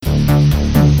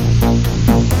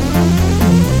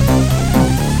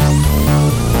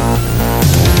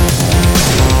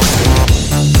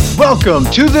Welcome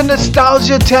to the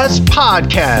Nostalgia Test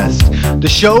Podcast, the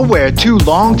show where two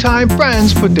longtime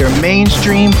friends put their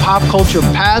mainstream pop culture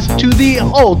past to the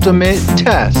ultimate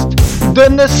test, the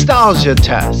Nostalgia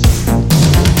Test.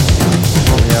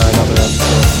 Yeah, another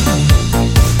episode.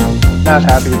 Not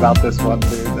happy about this one,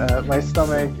 dude. My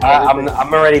stomach.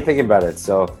 I'm already thinking about it,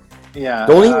 so yeah.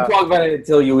 don't even talk about it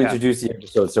until you introduce the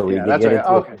episode, so we can get into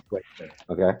okay. it quick.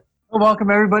 Okay. Well,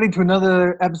 welcome everybody to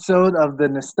another episode of the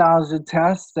Nostalgia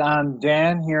Test. I'm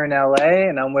Dan here in LA,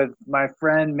 and I'm with my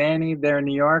friend Manny there in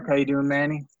New York. How you doing,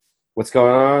 Manny? What's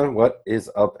going on? What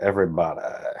is up, everybody?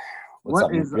 What's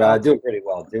up? Doing pretty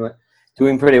well.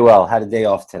 Doing pretty well. Had a day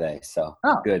off today, so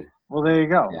good. Well, there you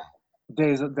go. Yeah.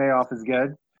 Day off is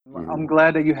good. Mm-hmm. I'm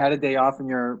glad that you had a day off and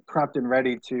you're prepped and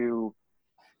ready to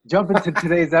jump into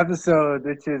today's episode,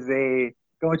 which is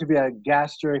going to be a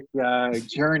gastric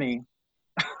journey.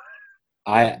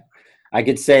 I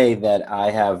could say that I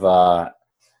have while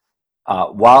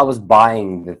I was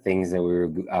buying the things that we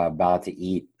were about to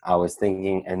eat, I was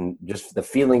thinking, and just the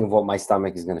feeling of what my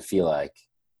stomach is going to feel like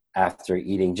after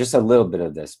eating just a little bit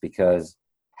of this, because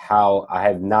how I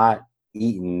have not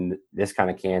eaten this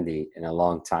kind of candy in a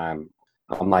long time.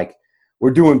 I'm like,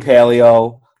 we're doing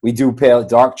paleo. We do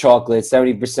dark chocolate,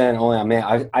 70% only. I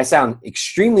mean, I sound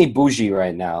extremely bougie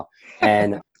right now.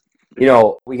 And,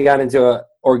 we got into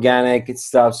organic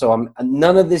stuff. So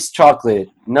none of this chocolate,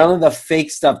 none of the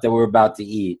fake stuff that we're about to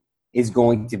eat is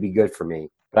going to be good for me.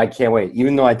 But I can't wait.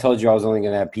 Even though I told you I was only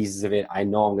going to have pieces of it, I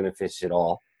know I'm going to finish it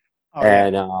all.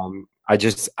 And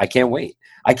I can't wait.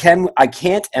 I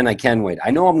can't and I can wait.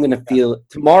 I know I'm going to feel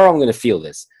tomorrow. I'm going to feel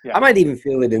this. Yeah. I might even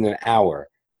feel it in an hour.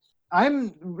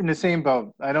 I'm in the same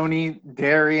boat. I don't eat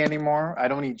dairy anymore. I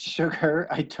don't eat sugar.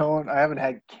 I haven't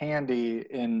had candy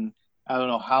in I don't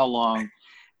know how long.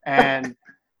 And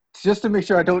just to make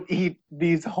sure I don't eat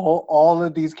all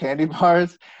of these candy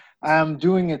bars, I'm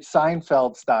doing it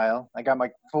Seinfeld style. I got my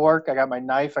fork, I got my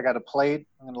knife, I got a plate.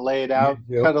 I'm going to lay it out,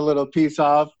 cut a little piece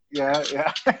off. Yeah.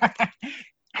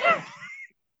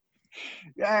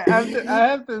 I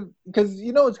have to, because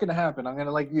you know what's going to happen. I'm going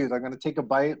to I'm going to take a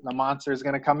bite, and the monster is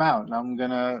going to come out, and I'm going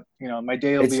to, my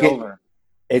day will be over.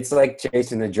 It's like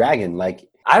chasing the dragon. Like,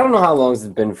 I don't know how long it's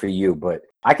been for you, but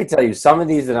I could tell you some of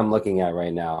these that I'm looking at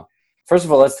right now. First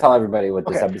of all, let's tell everybody what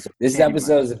this episode. This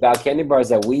episode is about candy bars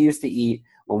that we used to eat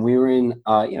when we were in,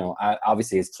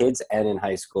 obviously as kids and in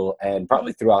high school, and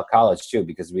probably throughout college too,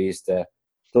 because we used to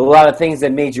do a lot of things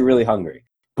that made you really hungry.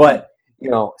 But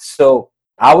so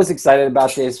I was excited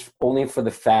about this only for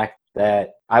the fact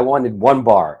that I wanted one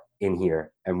bar in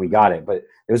here, and we got it. But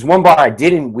there was one bar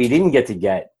we didn't get to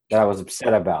get that I was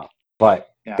upset about. But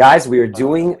guys, we are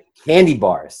doing candy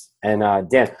bars, and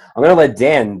Dan, I'm gonna let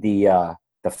Dan, the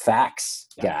facts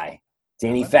guy,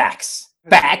 Danny Facts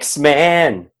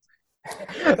man.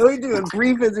 Let me do a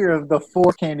brief history of the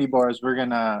 4 candy bars we're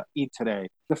gonna eat today.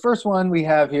 The first one we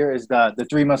have here is the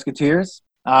Three Musketeers.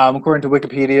 According to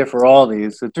Wikipedia, for all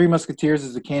these, the Three Musketeers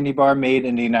is a candy bar made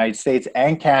in the United States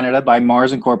and Canada by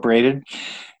Mars Incorporated.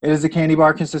 It is a candy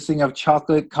bar consisting of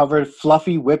chocolate-covered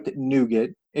fluffy whipped nougat.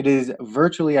 It is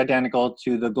virtually identical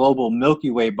to the global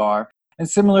Milky Way bar and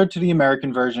similar to the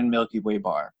American version Milky Way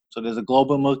bar. So there's a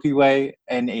global Milky Way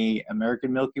and a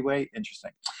American Milky Way.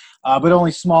 Interesting. But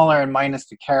only smaller and minus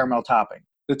the caramel topping.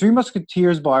 The Three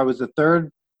Musketeers bar was the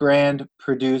third brand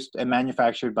produced and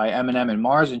manufactured by M&M and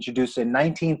Mars, introduced in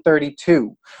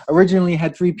 1932. Originally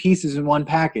had 3 pieces in one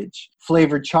package,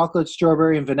 flavored chocolate,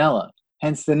 strawberry, and vanilla.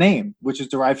 Hence the name, which is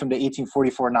derived from the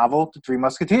 1844 novel, The Three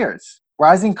Musketeers.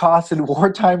 Rising costs and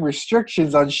wartime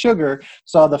restrictions on sugar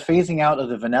saw the phasing out of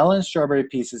the vanilla and strawberry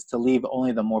pieces to leave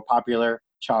only the more popular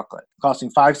chocolate. Costing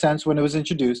 5 cents when it was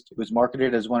introduced, it was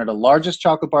marketed as one of the largest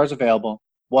chocolate bars available,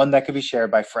 one that could be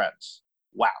shared by friends.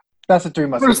 Wow. That's the Three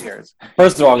Musketeers.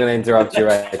 First of all, I'm going to interrupt you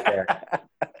right there. I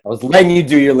was letting you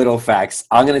do your little facts.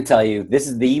 I'm going to tell you, this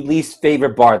is the least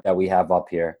favorite bar that we have up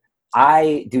here.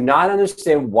 I do not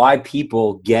understand why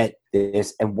people get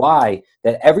this and why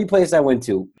that every place I went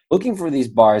to looking for these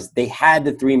bars, they had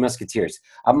the Three Musketeers.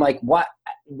 I'm like,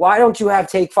 why don't you have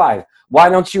Take 5? Why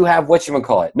don't you have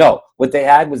whatchamacallit? No, what they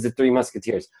had was the Three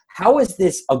Musketeers. How is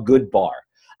this a good bar?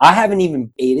 I haven't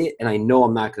even ate it, and I know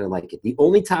I'm not going to like it. The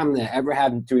only time that I ever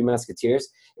have Three Musketeers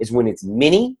is when it's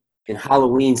mini and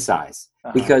Halloween size,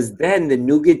 because then the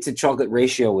nougat to chocolate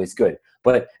ratio is good.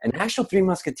 But an actual Three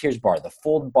Musketeers bar, the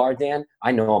full bar, Dan,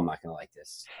 I know I'm not going to like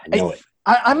this. I know it.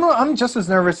 I'm just as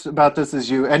nervous about this as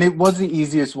you, and it was the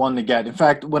easiest one to get. In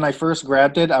fact, when I first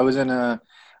grabbed it, I was at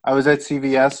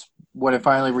CVS when it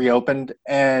finally reopened,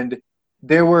 and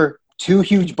there were 2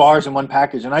 huge bars in one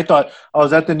package, and I thought, oh,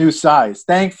 is that the new size?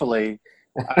 Thankfully,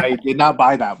 I did not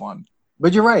buy that one.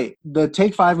 But you're right. The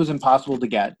Take 5 was impossible to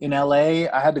get. In LA,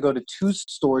 I had to go to 2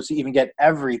 stores to even get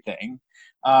everything.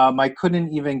 I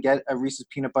couldn't even get a Reese's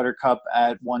Peanut Butter Cup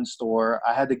at one store.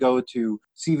 I had to go to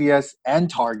CVS and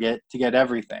Target to get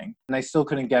everything. And I still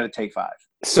couldn't get a Take 5.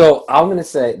 So I'm going to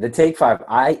say the Take 5,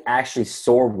 I actually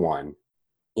saw one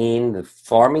in the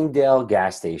Farmingdale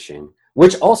gas station,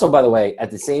 which also, by the way,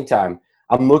 at the same time,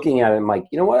 I'm looking at it, I'm like,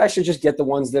 you know what? I should just get the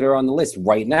ones that are on the list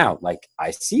right now. Like,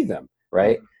 I see them,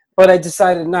 right? But I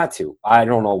decided not to. I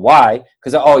don't know why.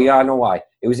 Because, I know why.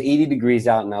 It was 80 degrees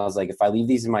out, and I was like, if I leave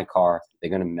these in my car, they're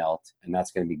going to melt, and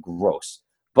that's going to be gross.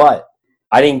 But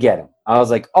I didn't get them. I was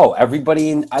like,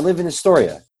 I live in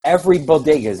Astoria. Every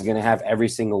bodega is going to have every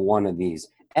single one of these.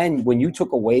 And when you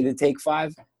took away the Take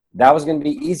 5, that was going to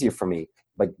be easier for me.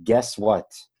 But guess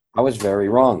what? I was very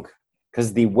wrong.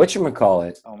 Because the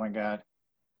whatchamacallit, oh my God,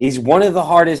 is one of the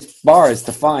hardest bars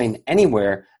to find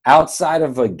anywhere outside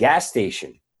of a gas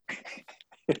station.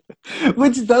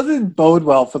 Which doesn't bode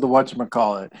well for the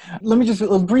whatchamacallit. Let me just,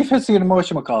 a brief history of the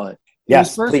whatchamacallit. It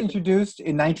was first introduced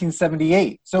in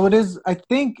 1978. So it is, I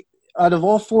think, out of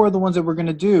all 4 of the ones that we're going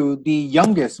to do, the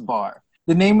youngest bar.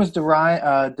 The name was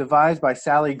devised by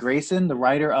Sally Grayson, the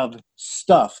writer of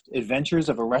Stuffed, Adventures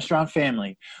of a Restaurant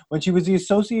Family, when she was the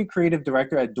associate creative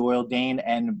director at Doyle, Dane,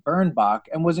 and Bernbach,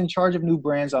 and was in charge of new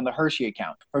brands on the Hershey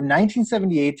account. From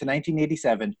 1978 to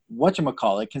 1987,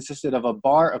 whatchamacallit consisted of a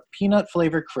bar of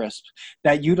peanut-flavored crisps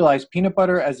that utilized peanut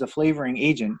butter as the flavoring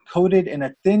agent, coated in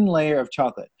a thin layer of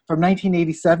chocolate. From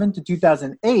 1987 to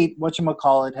 2008,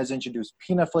 whatchamacallit has introduced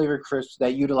peanut-flavored crisps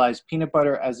that utilize peanut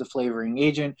butter as the flavoring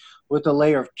agent with a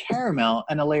layer of caramel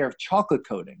and a layer of chocolate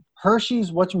coating. Hershey's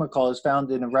whatchamacallit is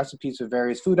found in recipes for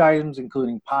various food items,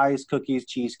 including pies, cookies,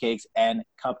 cheesecakes, and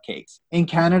cupcakes. In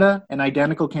Canada, an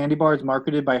identical candy bar is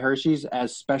marketed by Hershey's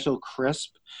as Special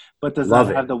Crisp, but does not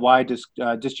have the wide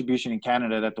distribution in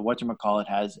Canada that the whatchamacallit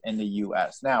has in the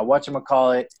U.S. Now,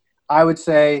 whatchamacallit, I would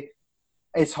say,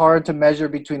 it's hard to measure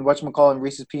between whatchamacallit and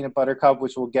Reese's Peanut Butter Cup,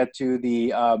 which we'll get to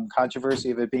the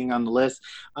controversy of it being on the list.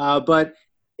 But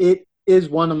it is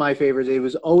one of my favorites. It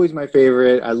was always my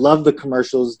favorite. I love the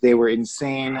commercials. They were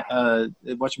insane.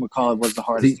 Whatchamacallit was the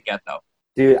hardest to get, though.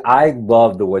 Dude, I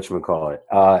love the whatchamacallit.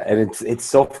 And it's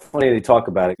so funny to talk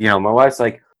about it. You know, my wife's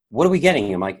like, what are we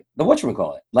getting? I'm like, the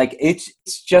whatchamacallit. Like, it's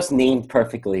just named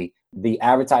perfectly. The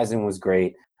advertising was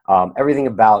great. Everything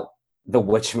about the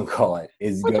whatchamacallit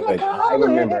is good. I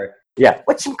remember,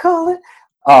 whatchamacallit.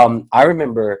 I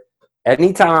remember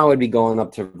anytime I would be going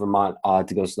up to Vermont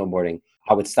to go snowboarding,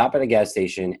 I would stop at a gas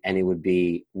station and it would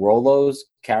be Rolo's,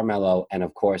 Caramello, and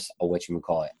of course a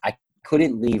whatchamacallit. I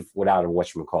couldn't leave without a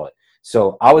whatchamacallit.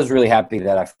 So I was really happy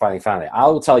that I finally found it. I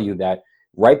will tell you that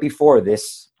right before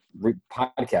this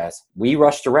podcast, we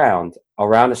rushed around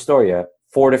Astoria,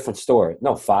 5 different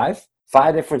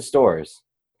stores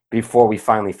before we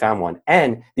finally found one.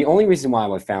 And the only reason why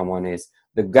I found one is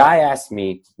the guy asked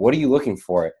me, what are you looking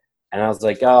for? And I was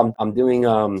like, I'm doing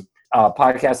a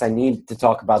podcast. I need to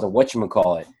talk about the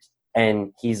whatchamacallit.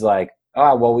 And he's like,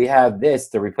 well, we have this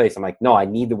to replace. I'm like, no, I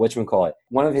need the whatchamacallit.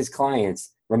 One of his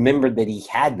clients remembered that he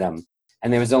had them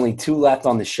and there was only 2 left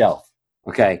on the shelf.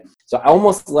 Okay. So I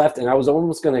almost left and I was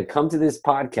almost going to come to this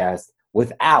podcast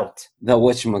without the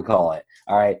whatchamacallit.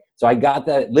 All right. So I got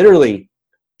that literally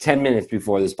 10 minutes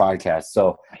before this podcast.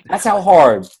 So that's how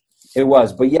hard it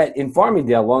was. But yet in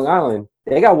Farmingdale, Long Island,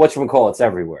 they got whatchamacallits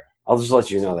everywhere. I'll just let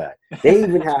you know that. They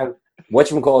even have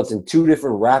whatchamacallits in 2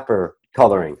 different wrapper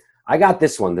coloring. I got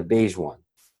this one, the beige one.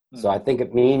 So I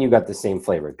think me and you got the same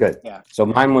flavor. Good. Yeah. So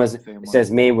mine was, it says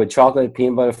made with chocolate,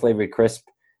 peanut butter flavored crisp,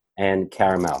 and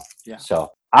caramel. Yeah.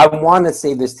 So I want to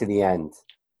save this to the end.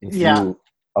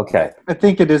 Okay. I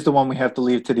think it is the one we have to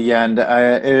leave to the end.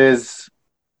 It is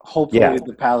hopefully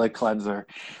the palate cleanser.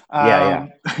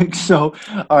 So,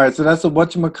 all right. So that's the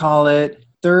whatchamacallit.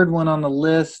 Third one on the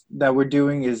list that we're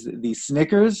doing is the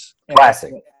Snickers.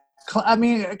 Classic.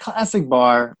 A classic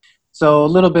bar. So a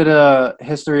little bit of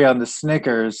history on the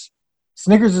Snickers.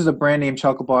 Snickers is a brand name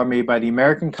chocolate bar made by the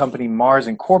American company Mars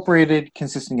Incorporated,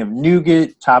 consisting of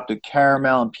nougat topped with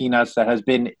caramel and peanuts that has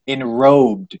been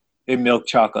enrobed in milk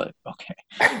chocolate. Okay.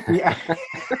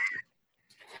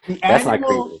 That's not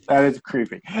creepy. That is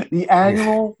creepy. The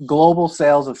annual global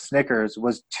sales of Snickers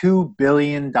was $2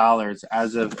 billion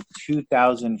as of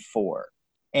 2004.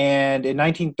 And in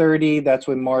 1930, that's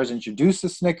when Mars introduced the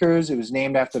Snickers. It was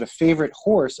named after the favorite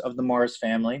horse of the Mars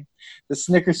family. The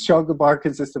Snickers chocolate bar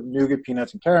consists of nougat,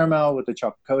 peanuts, and caramel with a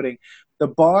chocolate coating. The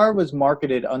bar was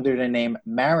marketed under the name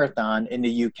Marathon in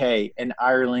the UK and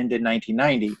Ireland in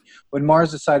 1990. When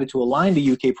Mars decided to align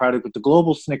the UK product with the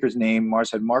global Snickers name,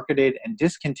 Mars had marketed and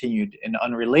discontinued an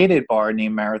unrelated bar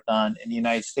named Marathon in the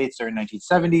United States during the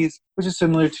 1970s, which is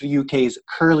similar to the UK's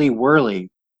Curly Whirly.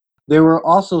 There were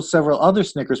also several other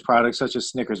Snickers products, such as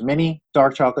Snickers Mini,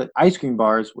 dark chocolate, ice cream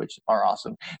bars, which are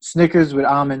awesome, Snickers with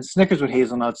almonds, Snickers with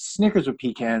hazelnuts, Snickers with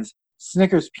pecans,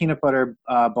 Snickers peanut butter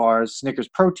bars, Snickers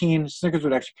protein, Snickers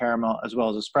with extra caramel, as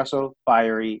well as espresso,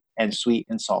 fiery, and sweet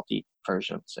and salty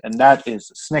versions. And that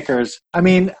is Snickers. I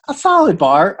mean, a solid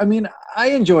bar. I mean, I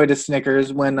enjoyed a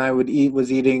Snickers when I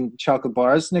was eating chocolate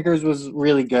bars. Snickers was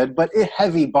really good, but a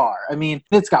heavy bar. I mean,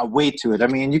 it's got weight to it. I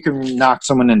mean, you can knock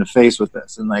someone in the face with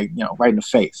this and right in the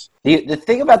face. The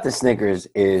thing about the Snickers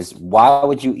is, why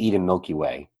would you eat a Milky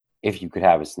Way if you could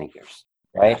have a Snickers?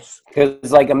 Right?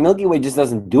 Because like a Milky Way just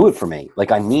doesn't do it for me.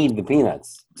 Like I need the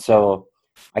peanuts. So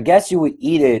I guess you would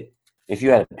eat it if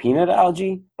you had a peanut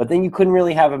allergy, but then you couldn't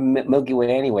really have a Milky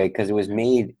Way anyway because it was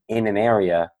made in an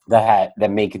area that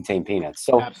may contain peanuts.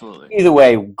 So absolutely, either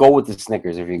way, go with the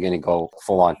Snickers if you're going to go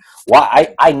full on.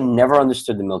 Why I never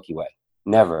understood the Milky Way.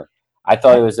 Never. I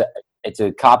thought it's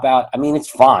a cop out. I mean, it's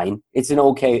fine. It's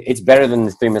it's better than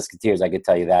the Three Musketeers. I could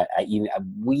tell you that. I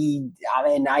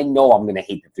know I'm going to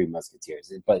hate the Three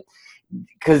Musketeers, but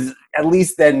because at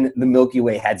least then the Milky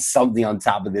Way had something on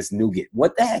top of this nougat.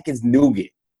 What the heck is nougat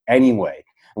anyway?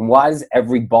 And why does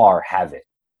every bar have it?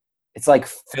 It's like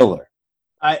filler.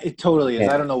 It totally is.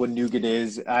 Yeah. I don't know what nougat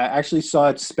is. I actually saw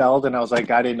it spelled, and I was like,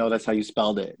 I didn't know that's how you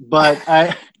spelled it. But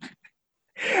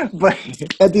but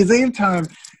at the same time,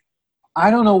 I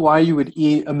don't know why you would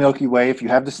eat a Milky Way if you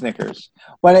have the Snickers,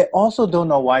 but I also don't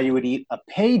know why you would eat a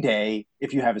Payday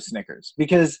if you have a Snickers,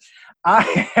 because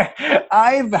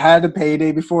I've had a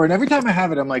Payday before, and every time I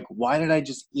have it, I'm like, why did I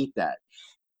just eat that?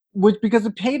 Because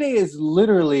a Payday is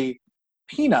literally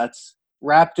peanuts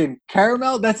wrapped in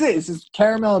caramel. That's it. It's just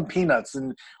caramel and peanuts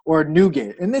or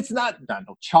nougat, and it's not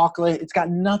no chocolate. It's got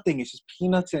nothing. It's just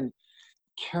peanuts and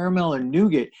caramel or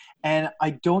nougat, and I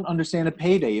don't understand a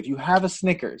Payday. If you have a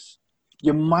Snickers,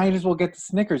 you might as well get the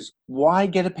Snickers. Why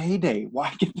get a Payday?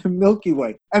 Why get the Milky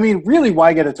Way? I mean, really,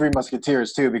 why get a Three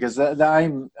Musketeers too? Because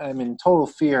I'm in total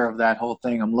fear of that whole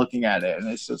thing. I'm looking at it, and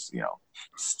it's just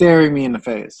staring me in the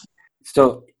face.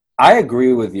 So I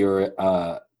agree with your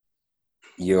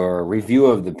review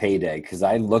of the Payday, because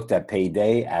I looked at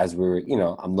Payday as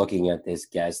I'm looking at this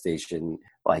gas station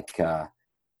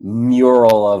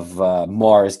mural of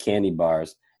Mars candy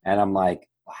bars, and I'm like,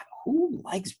 wow, who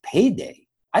likes Payday?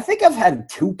 I think I've had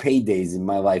 2 Paydays in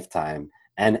my lifetime,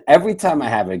 and every time I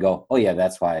have it, I go, oh yeah,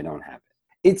 that's why I don't have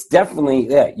it. It's definitely,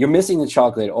 you're missing the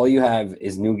chocolate. All you have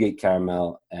is nougat,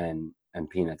 caramel, and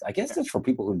peanuts. I guess that's for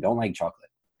people who don't like chocolate.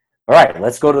 All right,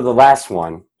 let's go to the last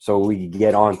one so we can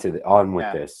get on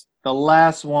with this. The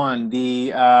last one,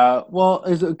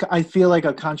 I feel like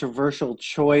a controversial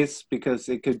choice because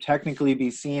it could technically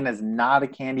be seen as not a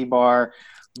candy bar,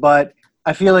 but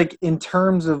I feel like in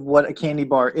terms of what a candy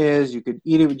bar is, you could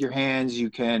eat it with your hands.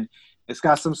 It's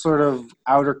got some sort of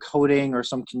outer coating or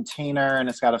some container, and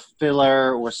it's got a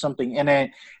filler or something in it.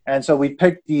 And so we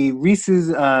picked the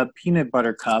Reese's Peanut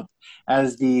Butter Cup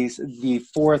as the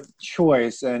 4th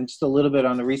choice. And just a little bit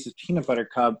on the Reese's Peanut Butter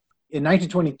Cup. In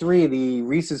 1923, the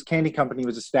Reese's Candy Company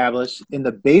was established in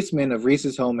the basement of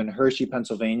Reese's home in Hershey,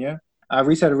 Pennsylvania.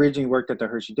 Reese had originally worked at the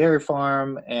Hershey Dairy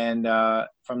Farm, and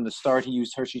from the start, he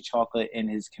used Hershey chocolate in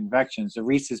his confections. The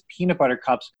Reese's Peanut Butter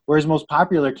Cups were his most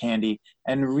popular candy,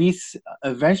 and Reese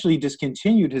eventually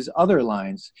discontinued his other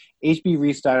lines. H.B.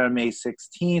 Reese died on May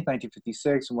 16,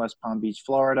 1956, in West Palm Beach,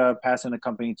 Florida, passing the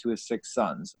company to his 6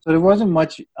 sons. So there wasn't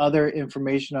much other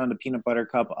information on the Peanut Butter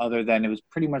Cup other than it was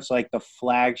pretty much like the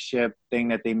flagship thing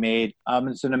that they made.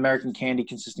 It's an American candy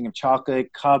consisting of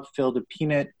chocolate cup filled with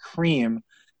peanut cream,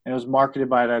 and it was marketed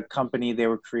by the company. They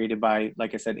were created by,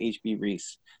 like I said, H.B.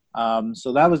 Reese.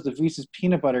 So that was the Reese's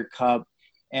Peanut Butter Cup.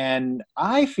 And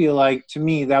I feel like, to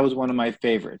me, that was one of my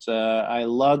favorites. I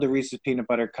love the Reese's Peanut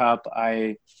Butter Cup.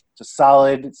 It's a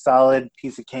solid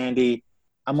piece of candy.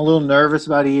 I'm a little nervous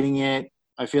about eating it.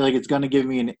 I feel like it's going to give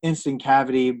me an instant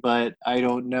cavity, but I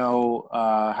don't know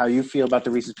how you feel about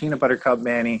the Reese's Peanut Butter Cup,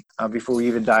 Manny, before we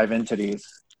even dive into these.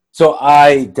 So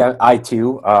I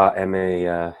too am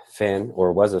a fan,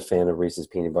 or was a fan of Reese's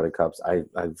Peanut Butter Cups.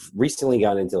 I've recently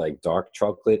gotten into like dark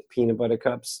chocolate peanut butter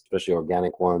cups, especially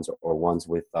organic ones or ones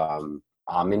with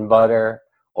almond butter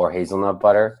or hazelnut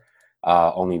butter.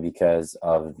 only because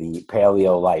of the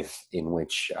paleo life in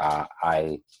which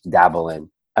I dabble in.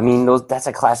 I mean, that's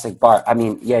a classic bar. I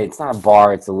mean, yeah, it's not a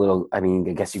bar. It's a little, I mean,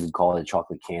 I guess you could call it a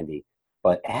chocolate candy,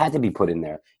 but it had to be put in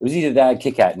there. It was either that or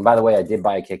Kit Kat. And by the way, I did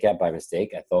buy a Kit Kat by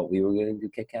mistake. I thought we were going to do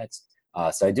Kit Kats.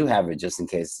 So I do have it just in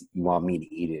case you want me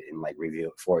to eat it and like review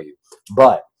it for you.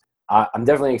 But I'm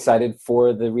definitely excited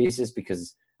for the Reese's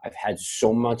because I've had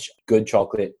so much good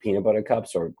chocolate peanut butter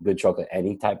cups or good chocolate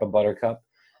any type of butter cup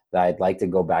that I'd like to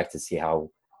go back to see how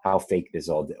fake this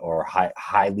all or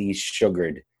highly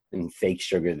sugared and fake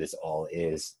sugar this all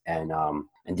is, and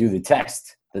do the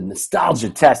test, the nostalgia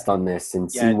test on this,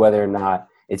 and see whether or not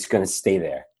it's going to stay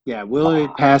there. Yeah, will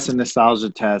it pass a nostalgia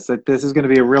test? Like, this is going to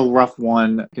be a real rough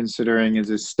one, considering is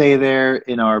it stay there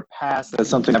in our past as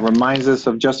something that reminds us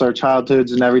of just our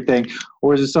childhoods and everything,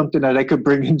 or is it something that I could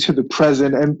bring into the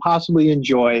present and possibly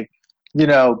enjoy, you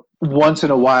know, once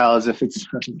in a while? As if it's,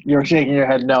 you're shaking your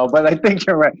head no, but I think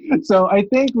you're right. So I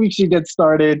think we should get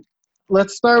started.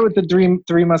 Let's start with the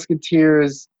Three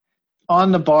Musketeers.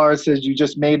 On the bar, it says, "You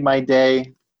just made my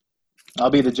day." I'll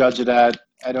be the judge of that.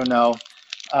 I don't know.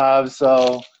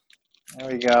 So there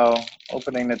we go.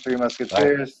 Opening the Three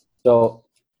Musketeers. Right. So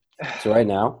right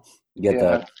now, you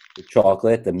get the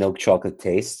chocolate, the milk chocolate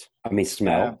taste. I mean,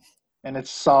 smell. Yeah. And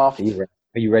it's soft.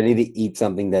 Are you ready to eat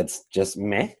something that's just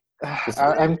meh?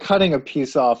 I'm cutting a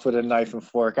piece off with a knife and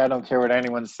fork. I don't care what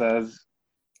anyone says.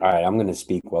 All right, I'm going to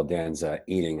speak while Dan's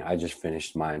eating. I just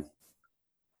finished mine.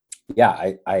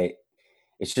 Yeah,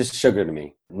 it's just sugar to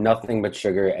me. Nothing but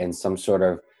sugar and some sort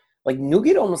of, like,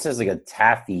 nougat almost has like a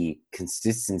taffy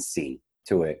consistency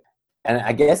to it. And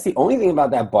I guess the only thing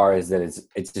about that bar is that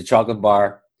it's a chocolate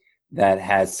bar that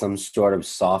has some sort of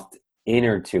soft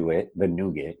inner to it, the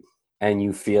nougat, and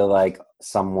you feel like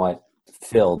somewhat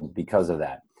filled because of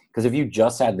that. Because if you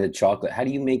just had the chocolate, how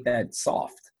do you make that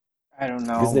soft? I don't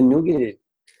know. Because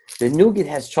the nougat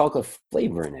has chocolate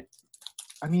flavor in it.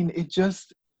 I mean, it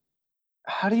just,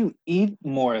 how do you eat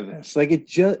more of this? Like, it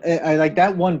just, I like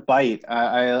that one bite.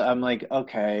 I'm like,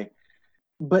 okay,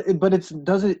 but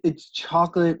it's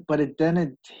chocolate, but it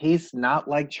tastes not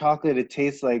like chocolate. It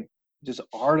tastes like just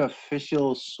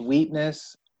artificial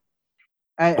sweetness.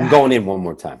 I'm going in one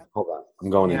more time. Hold on, I'm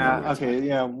going in. Yeah. Okay.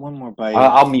 Yeah. One more bite.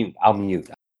 I'll mute.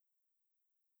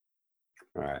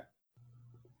 All right.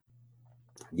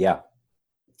 Yeah.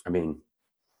 I mean,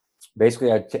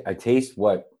 basically, I taste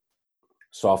what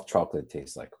soft chocolate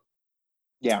tastes like.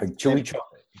 Yeah. Like chewy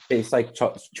chocolate. It tastes like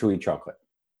chewy chocolate.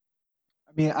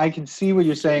 I mean, I can see what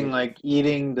you're saying, like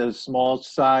eating the small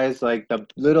size, like the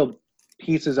little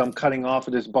pieces I'm cutting off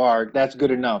of this bar, that's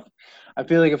good enough. I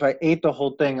feel like if I ate the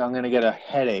whole thing, I'm going to get a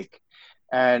headache.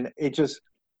 And it just,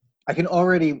 I can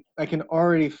already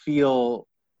feel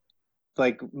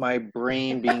like my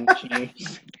brain being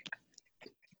changed.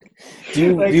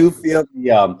 Do you feel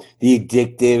the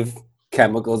addictive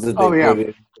chemicals that they put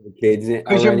in the kids?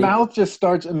 Because your mouth just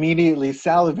starts immediately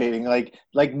salivating,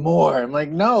 like more. I'm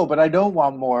like, no, but I don't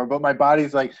want more. But my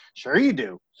body's like, sure you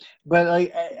do. But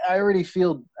like, I already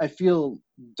feel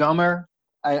dumber.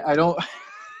 I don't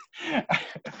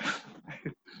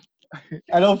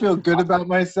I don't feel good about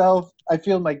myself. I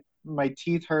feel like my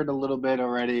teeth hurt a little bit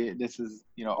already. This is,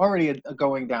 already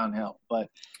going downhill. But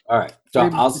all right, so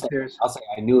I'll say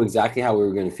I knew exactly how we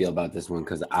were going to feel about this one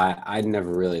because I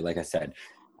never really, like I said,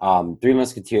 Three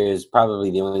Musketeers,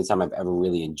 probably the only time I've ever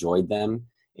really enjoyed them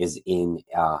is in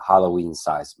Halloween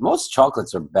size. Most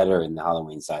chocolates are better in the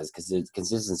Halloween size because the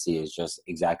consistency is just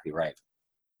exactly right.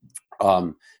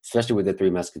 Especially with the Three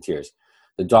Musketeers.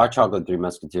 The dark chocolate Three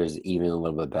Musketeers is even a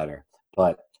little bit better.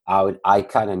 But I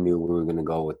kind of knew we were going to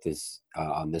go with this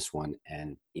on this one,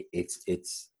 and it's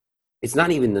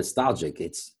not even nostalgic.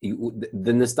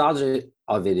 The nostalgia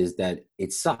of it is that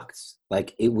it sucks.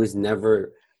 Like, it was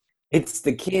never. It's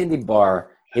the candy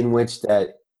bar in which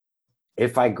that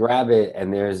if I grab it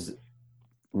and there's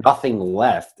nothing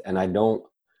left, and I don't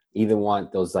even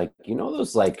want those, like,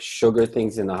 those like sugar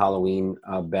things in the Halloween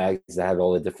bags that have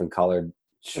all the different colored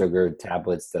sugar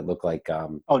tablets that look like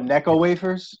Necco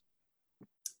wafers.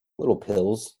 Little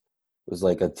pills. It was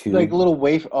like a tube. Like little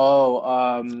wafer.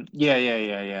 Oh, yeah.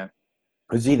 It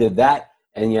was either that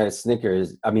and you had a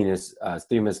Snickers. I mean, it's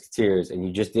Three Musketeers, and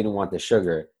you just didn't want the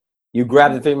sugar. You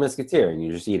grab the Three Musketeer and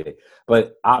you just eat it.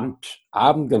 But I'm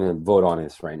gonna vote on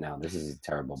this right now. This is a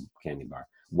terrible candy bar.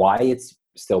 Why it's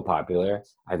still popular,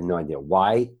 I have no idea.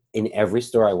 Why in every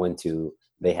store I went to,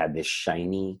 they had this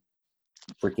shiny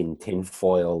freaking tin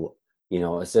foil.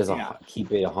 It says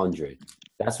keep it 100.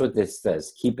 That's what this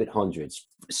says. Keep it 100.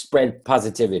 Spread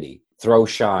positivity. Throw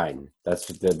shine. That's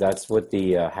what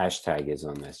the hashtag is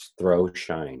on this. Throw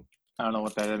shine. I don't know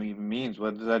what that even means.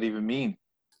 What does that even mean?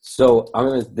 So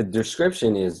the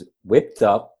description is whipped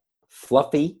up,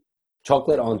 fluffy,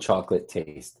 chocolate on chocolate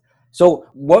taste. So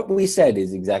what we said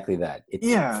is exactly that. It's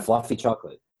Yeah, fluffy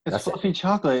chocolate. it's That's it. fluffy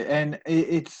chocolate, and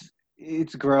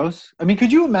it's gross. I mean,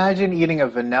 could you imagine eating a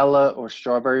vanilla or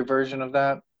strawberry version of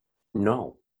that?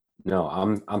 No, no,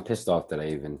 I'm pissed off that I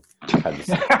even had this.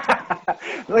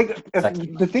 Like, It's if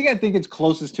like, the thing I think it's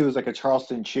closest to is like a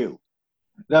Charleston Chew.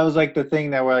 That was like the thing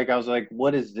that where like I was like,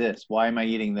 what is this? Why am I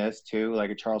eating this too?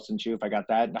 Like a Charleston Chew. If I got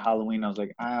that in Halloween, I was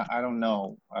like, I don't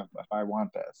know if I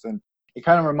want this. And it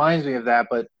kind of reminds me of that,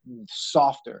 but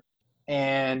softer.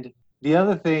 And the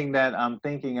other thing that I'm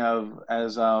thinking of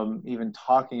as even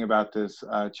talking about this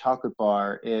chocolate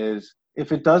bar is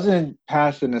if it doesn't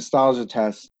pass the nostalgia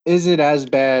test, is it as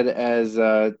bad as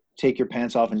take your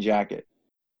pants off and jacket?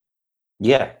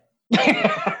 yeah,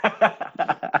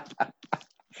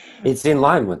 it's in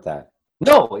line with that.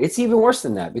 No, it's even worse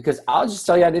than that because I'll just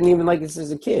tell you, I didn't even like this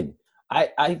as a kid.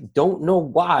 I don't know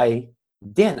why.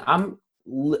 Dan,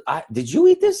 did you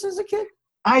eat this as a kid?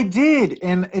 I did,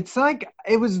 and it's like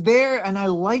it was there, and I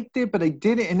liked it, but I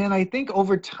didn't. And then I think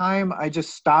over time, I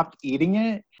just stopped eating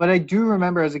it. But I do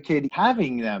remember as a kid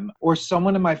having them, or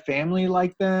someone in my family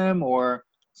liked them, or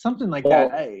something like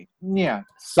that. Well, Yeah,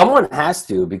 someone has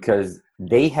to because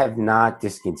they have not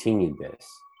discontinued this.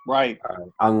 right.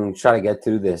 I'm trying to get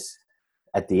through this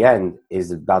at the end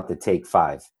is about the take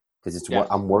five because it's what Yes.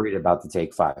 I'm worried about the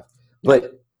take five.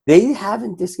 But they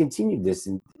haven't discontinued this,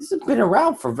 and this has been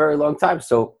around for a very long time.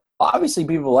 So obviously,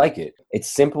 people like it. It's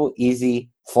simple,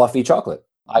 easy, fluffy chocolate.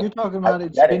 You're talking I about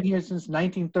it's get been it. here since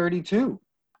 1932.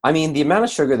 I mean, the amount of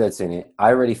sugar that's in it, I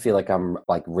already feel like I'm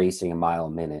like racing a mile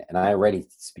a minute, and I already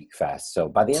speak fast. So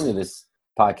by the end of this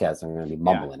podcast, I'm going to be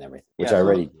mumbling everything, which Yeah, I so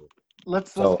already do.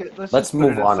 let's So let's let's just put it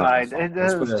move on aside. this one. That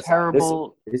Let's put was it aside.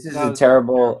 terrible. This is That a was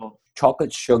terrible terrible.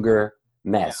 chocolate sugar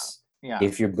Yeah, mess. yeah,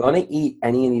 If you're gonna eat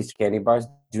any of these candy bars,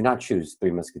 do not choose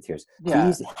Three Musketeers. yeah,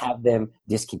 Please have them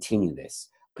discontinue this.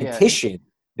 yeah. Petition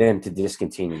them to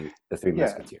discontinue the Three Yeah,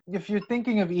 Musketeers. if you're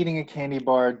thinking of eating a candy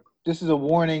bar, this is a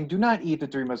warning. Do not eat the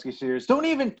Three Musketeers. Don't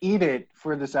even eat it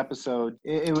for this episode.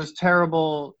 It was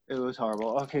terrible. It was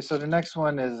horrible. Okay, so the next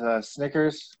one is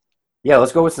Snickers. Yeah,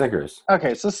 let's go with Snickers.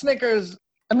 Okay, so Snickers.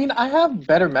 I mean, I have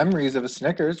better memories of a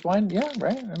Snickers. Why? Yeah,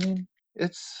 right. I mean,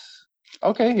 it's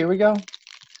okay. Here we go.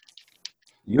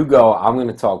 You go. I'm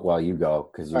gonna talk while you go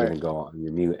because you're All gonna go on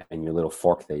your mute and your little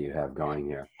fork that you have going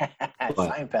here. right.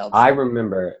 But Seinfeld. I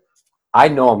remember. I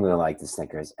know I'm gonna like the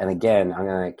Snickers, and again, I'm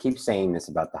gonna keep saying this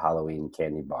about the Halloween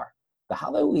candy bar. The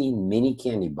Halloween mini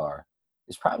candy bar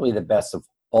is probably the best of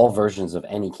all versions of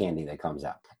any candy that comes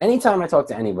out. Anytime I talk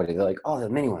to anybody, they're like, "Oh, the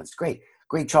mini one's great,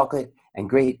 great chocolate and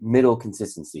great middle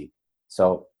consistency."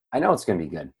 So I know it's gonna be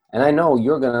good, and I know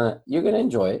you're gonna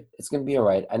enjoy it. It's gonna be all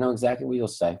right. I know exactly what you'll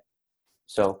say.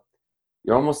 So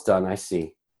you're almost done. I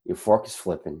see your fork is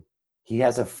flipping. He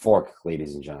has a fork,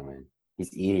 ladies and gentlemen.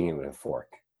 He's eating it with a fork.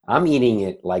 I'm eating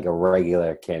it like a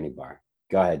regular candy bar.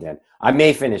 Go ahead, Dan. I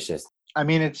may finish this. I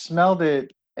mean, it smelled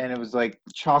it, and it was like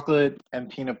chocolate and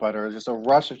peanut butter, just a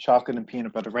rush of chocolate and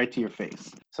peanut butter right to your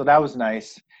face. So that was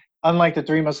nice. Unlike the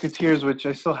Three Musketeers, which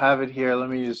I still have it here. Let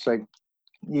me just like,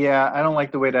 yeah, I don't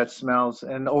like the way that smells.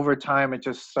 And over time, it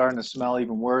just starting to smell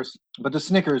even worse. But the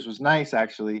Snickers was nice,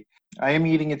 actually. I am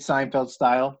eating it Seinfeld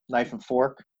style, knife and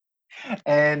fork,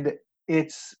 and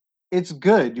it's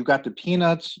good. You got the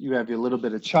peanuts, you have your little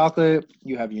bit of chocolate,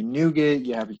 you have your nougat,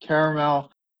 you have your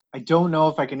caramel. I don't know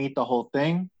if I can eat the whole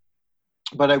thing,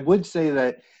 but I would say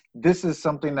that this is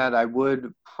something that I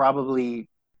would probably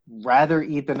rather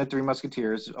eat than the Three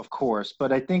Musketeers, of course.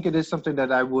 But I think it is something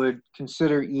that I would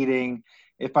consider eating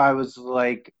if I was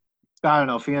like, I don't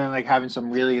know, feeling like having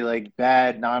some really like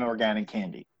bad non-organic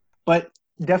candy. But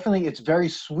definitely it's very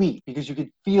sweet because you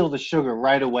could feel the sugar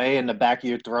right away in the back of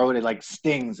your throat. It like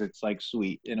stings. It's like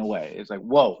sweet in a way. It's like,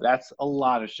 whoa, that's a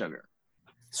lot of sugar.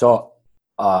 So,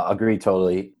 agree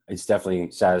totally. It's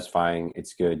definitely satisfying.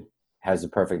 It's good. Has the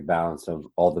perfect balance of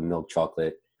all the milk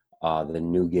chocolate, the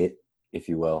nougat, if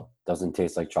you will. Doesn't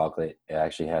taste like chocolate. It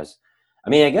actually has. I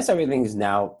mean, I guess everything is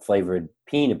now flavored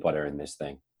peanut butter in this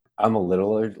thing. I'm a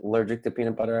little allergic to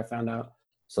peanut butter. I found out,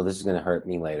 so this is gonna hurt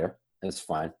me later. It's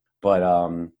fine. But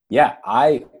yeah,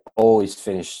 I always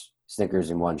finish Snickers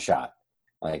in one shot.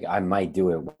 Like I might do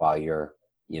it while you're,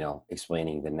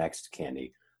 explaining the next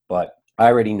candy. But I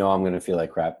already know I'm gonna feel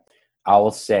like crap. I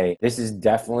will say this is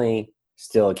definitely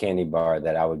still a candy bar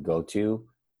that I would go to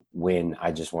when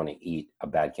I just want to eat a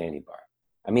bad candy bar.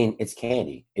 I mean, it's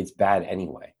candy. It's bad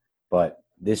anyway. But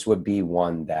this would be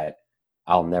one that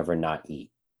I'll never not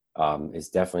eat. It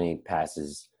definitely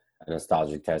passes a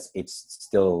nostalgic test. It's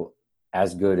still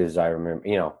as good as I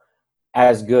remember,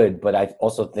 as good, but I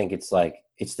also think it's like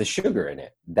it's the sugar in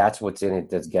it. That's what's in it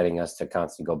that's getting us to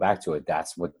constantly go back to it.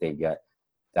 That's what they get.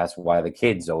 That's why the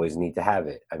kids always need to have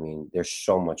it. I mean, there's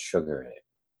so much sugar in it.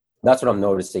 That's what I'm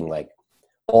noticing, like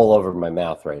all over my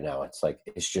mouth right now. It's like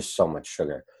it's just so much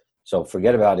sugar. So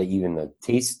forget about it, even the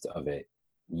taste of it.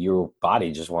 Your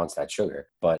body just wants that sugar.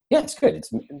 But yeah, it's good.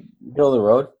 It's middle of the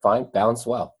road, fine, balanced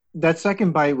well. That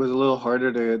second bite was a little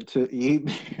harder to eat.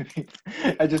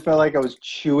 I just felt like I was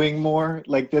chewing more.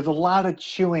 Like there's a lot of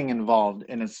chewing involved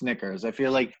in a Snickers. I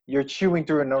feel like you're chewing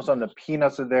through a nose on the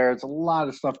peanuts are there. It's a lot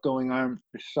of stuff going on.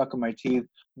 You're stuck in my teeth.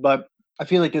 But I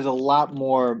feel like there's a lot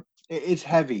more. It's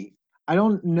heavy. I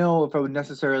don't know if I would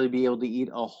necessarily be able to eat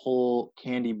a whole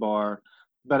candy bar,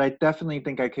 but I definitely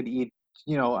think I could eat,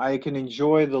 I can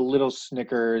enjoy the little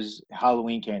Snickers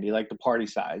Halloween candy, like the party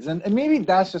size. And maybe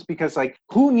that's just because, like,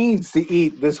 who needs to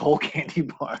eat this whole candy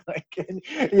bar? Like,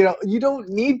 you don't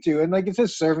need to. And, like, it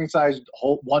says serving size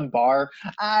whole one bar.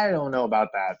 I don't know about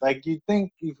that. Like, you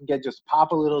think you can just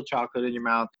pop a little chocolate in your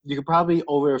mouth. You could probably,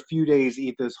 over a few days,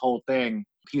 eat this whole thing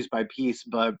piece by piece.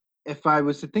 But if I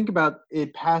was to think about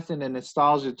it passing a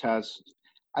nostalgia test,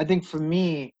 I think for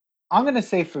me, I'm going to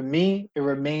say for me, it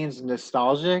remains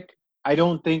nostalgic. I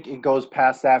don't think it goes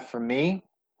past that for me.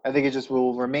 I think it just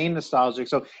will remain nostalgic.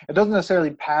 So it doesn't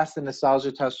necessarily pass the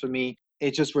nostalgia test for me.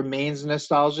 It just remains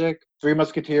nostalgic. Three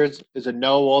Musketeers is a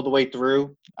no all the way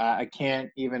through. I can't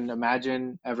even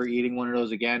imagine ever eating one of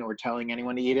those again or telling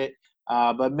anyone to eat it.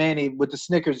 But Manny, with the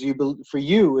Snickers, for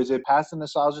you, is it past the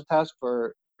nostalgia test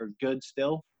for good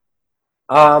still?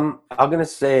 I'm gonna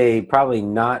say probably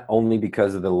not, only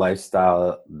because of the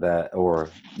lifestyle or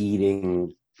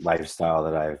eating lifestyle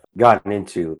that I've gotten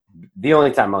into. The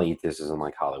only time I'll eat this is on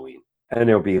like Halloween, and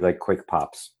it'll be like quick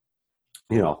pops,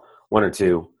 one or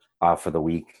two for the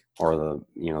week, or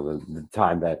the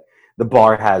time that the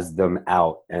bar has them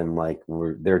out, and like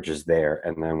they're just there,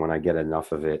 and then when I get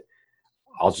enough of it,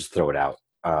 I'll just throw it out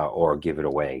or give it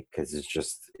away, because it's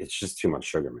just too much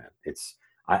sugar, man.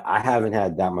 I haven't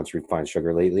had that much refined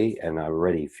sugar lately, and I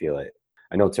already feel it.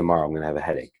 I know tomorrow I'm gonna have a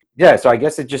headache. Yeah, so I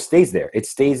guess it just stays there. It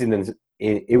stays in.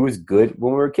 It was good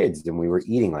when we were kids and we were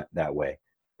eating that way.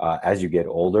 As you get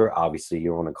older, obviously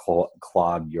you want to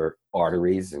clog your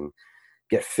arteries and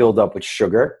get filled up with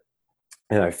sugar.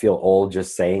 And I feel old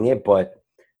just saying it, but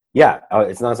yeah,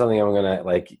 it's not something I'm gonna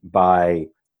like buy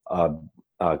a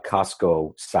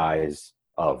Costco size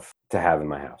of to have in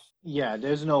my house. Yeah,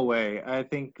 there's no way. I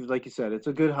think, like you said, it's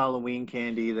a good Halloween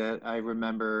candy that I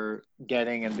remember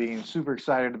getting and being super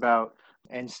excited about.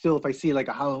 And still, if I see like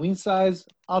a Halloween size,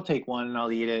 I'll take one and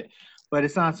I'll eat it. But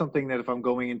it's not something that if I'm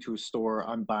going into a store,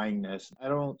 I'm buying this. I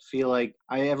don't feel like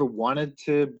I ever wanted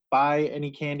to buy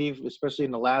any candy, especially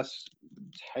in the last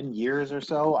 10 years or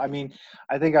so. I mean,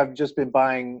 I think I've just been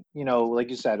buying,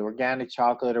 like you said, organic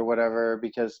chocolate or whatever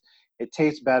because it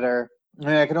tastes better.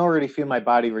 I can already feel my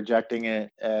body rejecting it.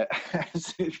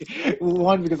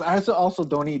 One, because I also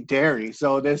don't eat dairy,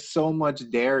 so there's so much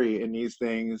dairy in these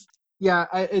things. Yeah,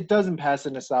 it doesn't pass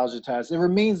the nostalgia test. It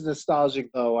remains nostalgic,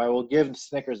 though. I will give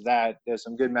Snickers that. There's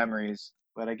some good memories.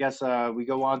 But I guess we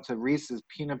go on to Reese's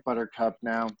Peanut Butter Cup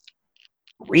now.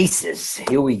 Reese's,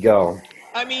 here we go.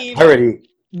 I mean, Already.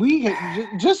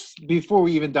 Just before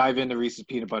we even dive into Reese's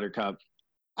Peanut Butter Cup,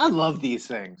 I love these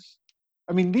things.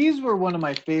 I mean, these were one of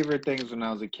my favorite things when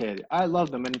I was a kid. I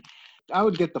loved them. And I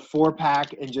would get the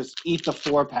 4-pack and just eat the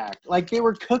 4-pack. Like they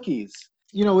were cookies.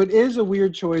 It is a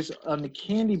weird choice on the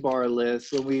candy bar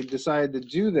list when we decided to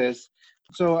do this.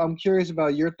 So I'm curious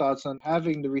about your thoughts on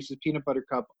having the Reese's Peanut Butter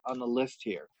Cup on the list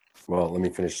here. Well, let me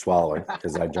finish swallowing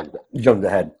because I jumped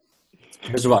ahead.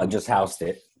 First of all, I just housed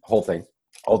it. Whole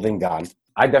thing gone.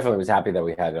 I definitely was happy that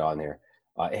we had it on there.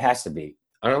 It has to be.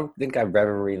 I don't think I've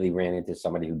ever really ran into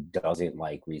somebody who doesn't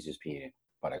like Reese's Peanut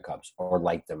Butter Cups or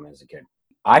liked them as a kid.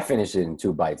 I finished it in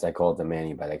 2 bites. I call it the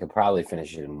Manny bite. I could probably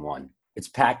finish it in 1. It's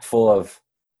packed full of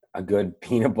a good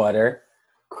peanut butter,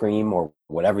 cream, or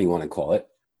whatever you want to call it,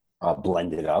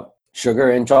 blended up, sugar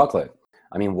and chocolate.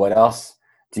 I mean, what else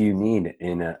do you need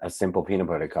in a simple peanut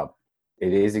butter cup?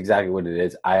 It is exactly what it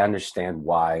is. I understand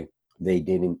why they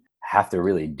didn't have to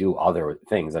really do other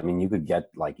things. I mean, you could get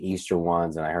like Easter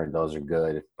ones, and I heard those are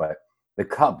good, but the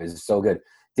cup is so good.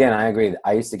 Dan, I agree.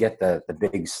 I used to get the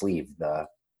big sleeve, the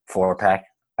 4-pack,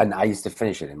 and I used to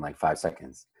finish it in like 5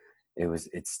 seconds.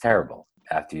 It's terrible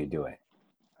after you do it.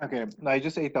 Okay, I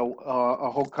just ate a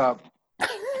whole cup.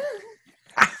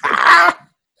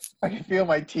 I can feel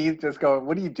my teeth just going,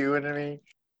 what are you doing to me?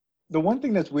 The one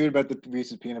thing that's weird about the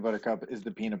Reese's Peanut Butter Cup is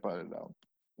the peanut butter, though.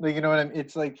 Like, you know what I mean?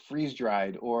 It's like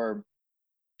freeze-dried or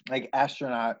like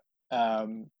astronaut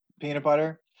peanut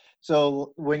butter.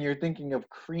 So when you're thinking of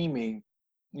creamy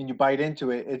and you bite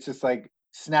into it, it's just like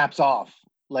snaps off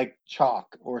like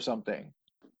chalk or something.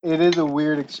 It is a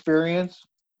weird experience.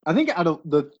 I think out of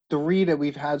the three that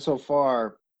we've had so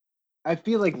far, I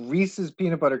feel like Reese's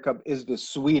Peanut Butter Cup is the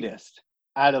sweetest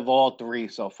out of all three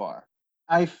so far.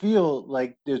 I feel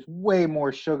like there's way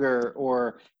more sugar,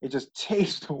 or it just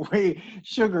tastes way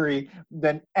sugary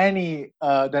than any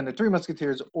than the Three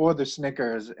Musketeers or the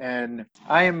Snickers, and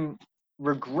I am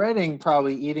regretting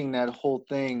probably eating that whole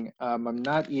thing. I'm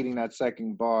not eating that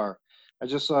second bar. I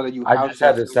just saw that you I house just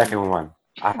had that the second one.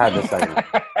 I had the second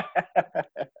one.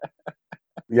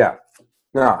 Yeah.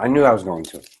 No, I knew I was going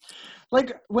to.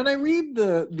 Like when I read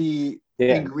the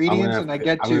Yeah, ingredients and I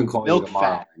get I'm gonna to call you milk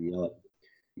tomorrow fat. and yell it.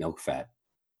 Milk fat.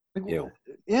 Like, Ew.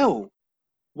 ew.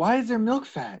 Why is there milk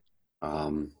fat?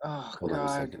 Um, Oh hold on a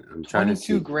God. second. I'm trying to 22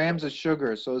 see. grams of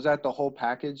sugar. So is that the whole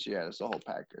package? Yeah, it's the whole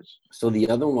package. So the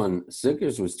other one,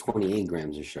 Snickers, was 28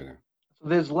 grams of sugar. So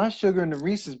there's less sugar in the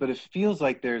Reese's, but it feels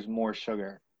like there's more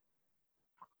sugar.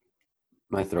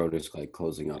 My throat is like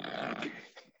closing up.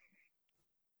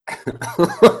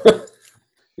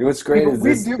 You know what's great is We're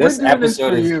this doing this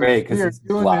episode for is you. great We because are it's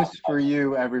doing live. this for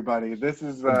you, everybody. This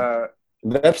is The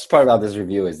best part about this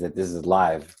review is that this is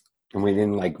live and we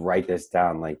didn't like write this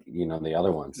down like the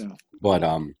other ones. No. But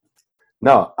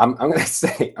no, I'm gonna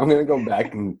say I'm gonna go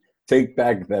back and take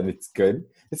back that it's good.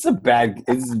 It's bad.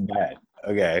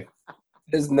 Okay.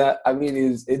 It's not. I mean,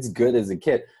 it's good as a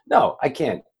kid. No, I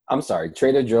can't. I'm sorry.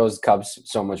 Trader Joe's cups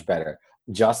so much better.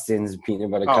 Justin's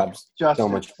peanut butter cups so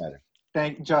Justin. much better.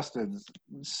 Thank Justin's.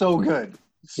 So good.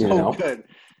 So You know? good.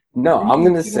 No, I'm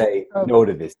gonna Reese's say Peanut no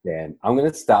to this, Dan. I'm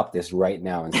gonna stop this right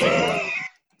now and say no.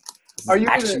 This Are is you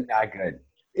actually not good.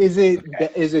 Is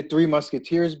it Three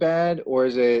Musketeers bad, or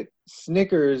is it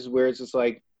Snickers where it's just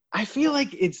like I feel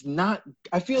like it's not.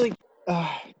 I feel like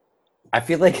I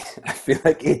feel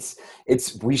like it's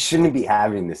we shouldn't be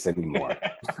having this anymore.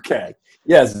 Okay.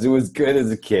 Yes, it was good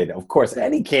as a kid. Of course,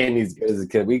 any candy is good as a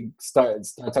kid. We start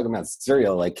talking about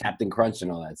cereal like Captain Crunch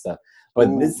and all that stuff.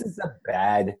 But this is a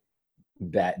bad.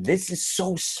 This is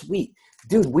so sweet.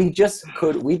 Dude, we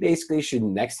basically should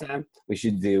next time we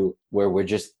should do where we're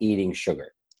just eating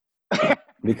sugar.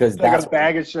 Because like that's a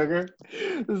bag of sugar.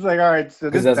 It's like, all right, so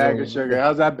this bag of sugar.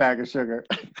 How's that bag of sugar?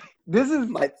 This is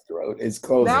my throat is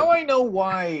closing. Now I know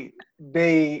why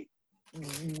they.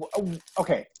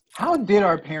 Okay, how did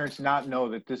our parents not know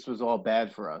that this was all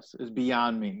bad for us? Is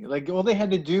beyond me. Like all they had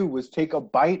to do was take a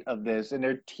bite of this, and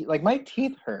their teeth. Like my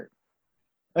teeth hurt.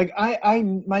 Like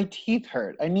my teeth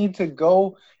hurt. I need to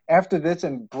go after this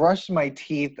and brush my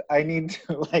teeth. I need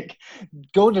to like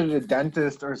go to the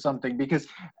dentist or something because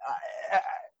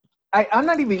I'm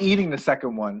not even eating the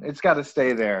second one. It's got to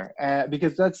stay there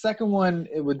because that second one,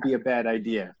 it would be a bad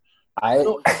idea.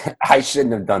 I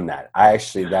shouldn't have done that. I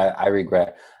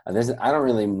regret. I don't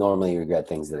really normally regret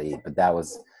things that I eat, but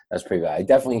that's pretty bad. I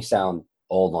definitely sound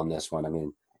old on this one. I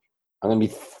mean, I'm gonna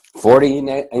be 40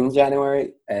 in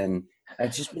January, and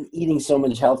I've just been eating so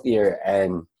much healthier,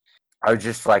 and I was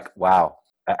just like, wow.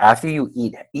 After you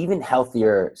eat even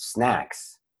healthier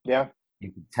snacks, yeah,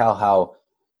 you can tell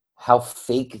how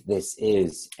fake this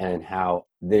is, and how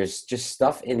there's just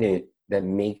stuff in it that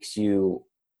makes your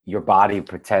body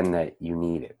pretend that you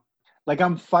need it. Like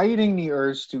I'm fighting the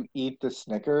urge to eat the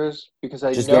Snickers because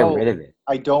I just know get rid of it.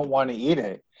 I don't want to eat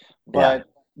it, but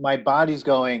my body's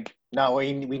going, no,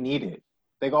 we need it.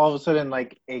 Like all of a sudden,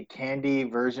 like a candy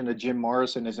version of Jim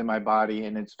Morrison is in my body,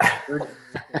 and it's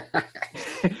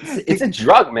it's a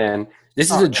drug, man.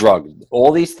 This is a drug.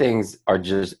 All these things are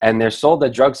just, and they're sold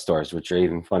at drugstores, which are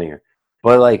even funnier.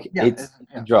 But like, it's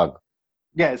a drug.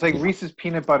 Yeah, it's like Reese's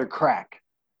peanut butter crack.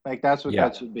 Like that's what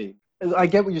that should be. I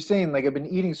get what you're saying. Like I've been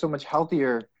eating so much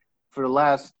healthier for the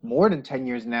last more than 10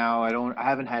 years now. I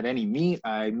haven't had any meat.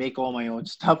 I make all my own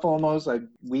stuff almost.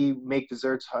 We make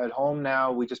desserts at home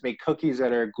now. We just make cookies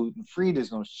that are gluten-free.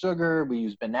 There's no sugar. We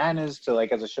use bananas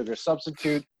as a sugar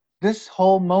substitute. This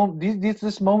whole moment,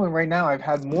 this moment right now, I've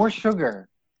had more sugar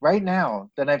right now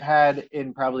than I've had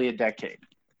in probably a decade.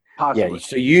 Possibly. Yeah,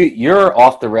 so you're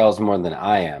off the rails more than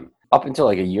I am. Up until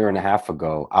like a year and a half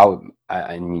ago,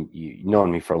 I mean, you've known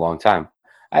me for a long time.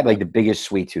 I had like the biggest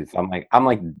sweet tooth. I'm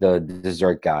like the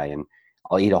dessert guy, and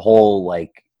I'll eat a whole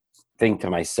like thing to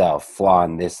myself,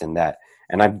 flan, this and that.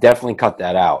 And I've definitely cut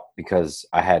that out because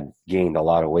I had gained a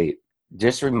lot of weight.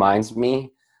 Just reminds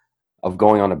me of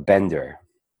going on a bender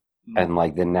and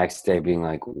like the next day being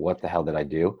like, what the hell did I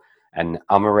do? And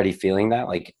I'm already feeling that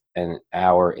like an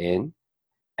hour in,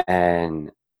 and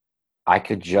I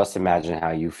could just imagine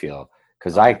how you feel.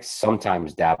 Because I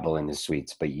sometimes dabble in the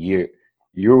sweets, but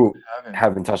You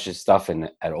haven't touched this stuff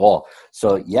at all.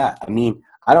 So yeah, I mean,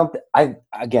 I'm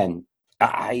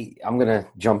gonna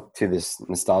jump to this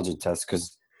nostalgia test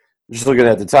because I'm just looking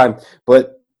at the time,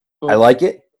 but I like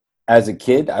it. As a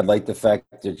kid, I like the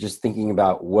fact that just thinking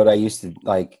about what I used to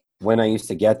like when I used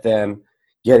to get them,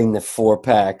 getting the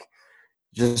 4-pack,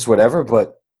 just whatever.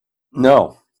 But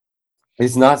no,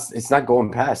 it's not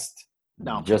going past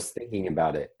just thinking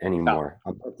about it anymore.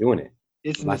 I'm not doing it.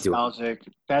 It's I'm not doing it. nostalgic.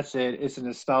 That's it. It's a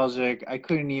nostalgic. I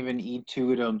couldn't even eat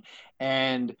two of them,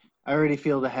 and I already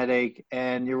feel the headache.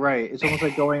 And you're right. It's almost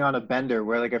like going on a bender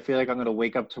where like I feel like I'm gonna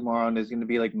wake up tomorrow and there's gonna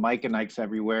be like Mike and Ike's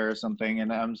everywhere or something,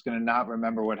 and I'm just gonna not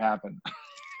remember what happened.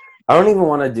 I don't even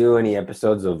want to do any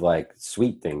episodes of like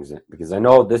sweet things because I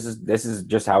know this is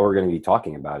just how we're going to be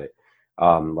talking about it.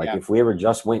 If we ever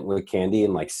just went with candy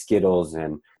and like Skittles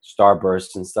and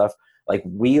Starbursts and stuff, like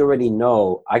we already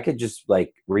know. I could just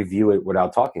like review it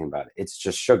without talking about it. It's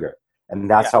just sugar, and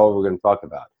that's how we're going to talk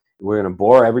about. We're going to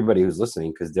bore everybody who's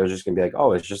listening because they're just going to be like,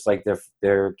 "Oh, it's just like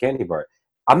their candy bar."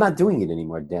 I'm not doing it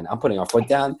ananymore, Dan. I'm putting our foot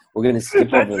down. We're going to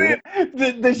skip over it.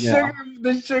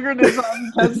 The sugar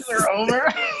tests are over.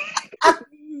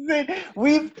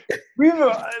 we've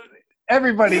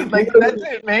everybody like that's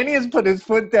it. Manny has put his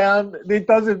foot down. It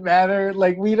doesn't matter.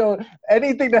 Like we don't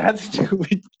anything that has to do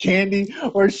with candy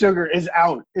or sugar is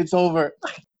out. It's over.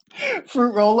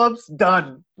 Fruit roll-ups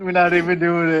done. We're not even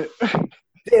doing it.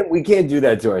 Damn, we can't do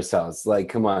that to ourselves. Like,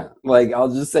 come on. Like,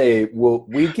 I'll just say, well,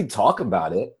 we could talk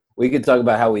about it. We could talk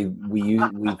about how we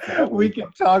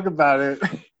can talk about it.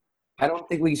 I don't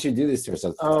think we should do this to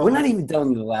ourselves. We're not even done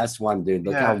with the last one, dude.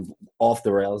 Look how off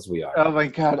the rails we are. Oh my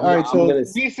god! All right, so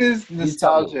Reese's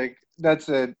nostalgic. That's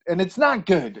it, and it's not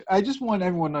good. I just want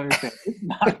everyone to understand it's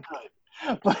not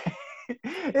good, but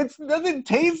it doesn't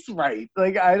taste right.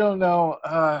 Like I don't know.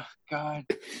 God.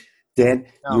 Dan,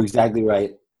 you're exactly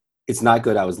right. It's not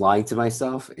good. I was lying to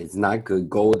myself. It's not good.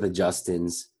 Go with the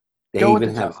Justin's. They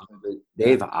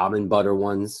have almond butter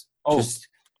ones. Just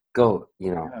go.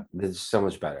 It's so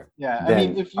much better. Yeah, I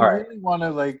mean, if you really want to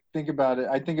like think about it,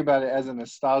 I think about it as a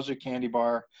nostalgia candy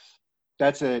bar.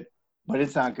 That's it, but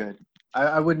it's not good.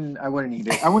 I wouldn't eat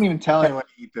it. I wouldn't even tell anyone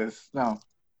to eat this. No,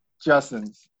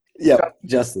 Justin's. Yeah,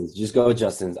 Justin's. Just go with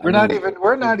Justin's. We're not even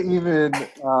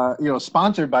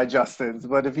sponsored by Justin's.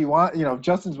 But if you want, if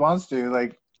Justin's wants to,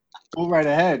 like, go right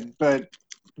ahead. But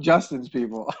Justin's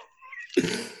people.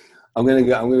 I'm gonna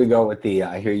go with the.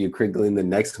 I hear you crinkling the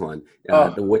next one.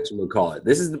 The whatchamacallit.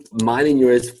 This is mine and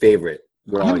yours favorite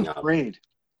growing up.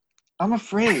 I'm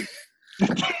afraid.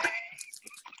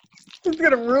 It's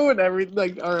gonna ruin everything,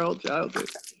 like our whole childhood.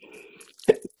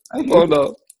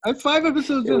 No! I'm 5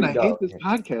 episodes in. I hate this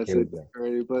podcast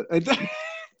already, but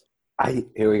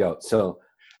here we go. So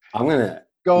I'm gonna.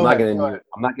 I'm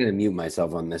not gonna mute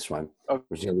myself on this one. Okay.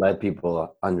 We're just gonna let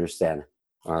people understand.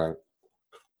 All right.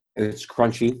 It's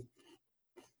crunchy.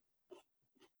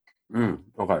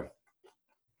 Okay.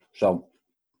 So,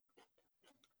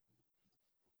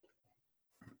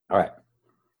 all right.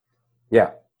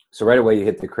 Yeah. So right away you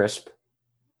hit the crisp.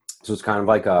 So it's kind of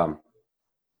like I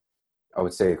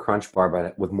would say a crunch bar,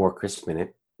 but with more crisp in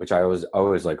it, which I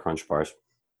always like crunch bars.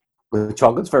 The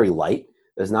chocolate's very light.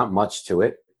 There's not much to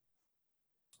it.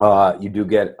 You do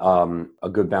get a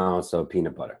good balance of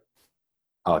peanut butter,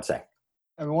 I would say.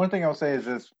 I mean, one thing I'll say is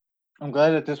this. I'm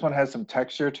glad that this one has some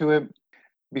texture to it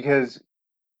because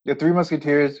the Three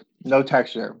Musketeers, no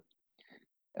texture.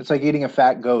 It's like eating a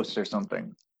fat ghost or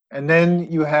something. And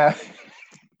then you have,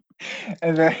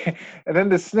 and then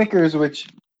the Snickers, which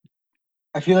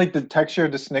I feel like the texture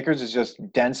of the Snickers is just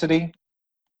density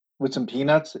with some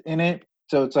peanuts in it.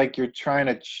 So it's like you're trying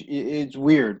to, it's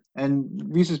weird. And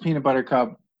Reese's Peanut Butter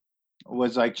Cup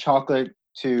was like chocolate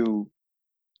to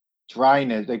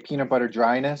dryness, like peanut butter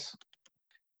dryness.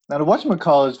 Now the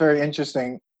whatchamacallit is very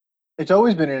interesting. It's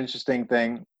always been an interesting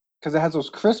thing because it has those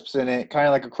crisps in it, kind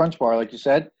of like a crunch bar, like you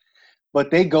said, but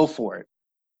they go for it.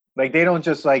 Like they don't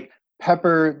just like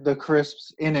pepper the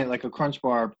crisps in it like a crunch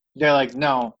bar. They're like,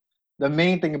 no, the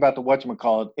main thing about the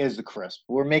whatchamacallit is the crisp.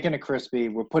 We're making it crispy.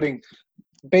 We're pouring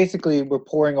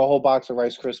a whole box of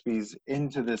Rice Krispies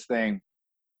into this thing.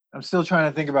 I'm still trying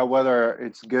to think about whether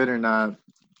it's good or not.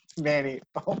 Manny,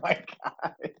 oh my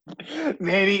God.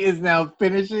 Manny is now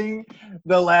finishing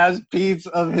the last piece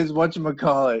of his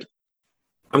whatchamacallit.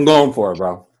 I'm going for it,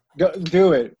 bro.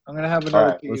 Do it. I'm going to have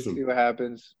another piece, see what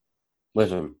happens.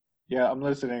 Listen. Yeah, I'm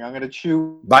listening. I'm going to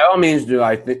chew. By all means, dude,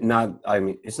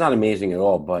 it's not amazing at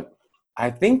all, but I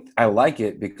think I like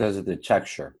it because of the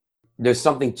texture. There's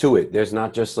something to it. There's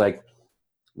not just like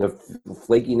the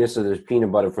flakiness of this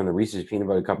peanut butter from the Reese's Peanut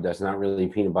Butter Cup. That's not really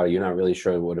peanut butter. You're not really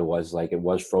sure what it was. Like it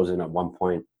was frozen at one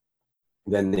point.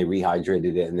 Then they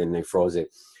rehydrated it and then they froze it.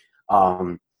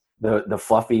 The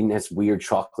fluffiness, weird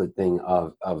chocolate thing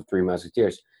of Three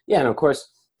Musketeers. Yeah, and of course,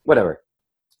 whatever,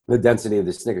 the density of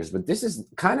the Snickers. But this is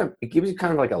it gives you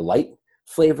kind of like a light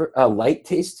flavor, a light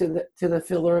taste to the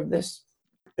filler of this.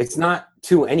 It's not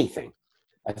too anything.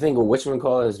 I think a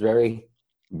whatchamacallit is very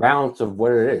balanced of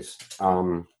what it is.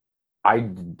 I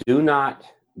do not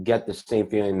get the same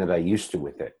feeling that I used to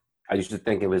with it. I used to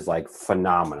think it was like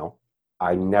phenomenal.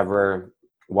 I never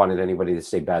wanted anybody to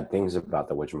say bad things about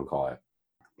the whatchamacallit.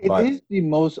 It is the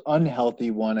most unhealthy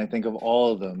one, I think, of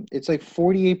all of them. It's like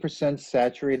 48%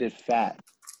 saturated fat.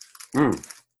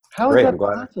 How is that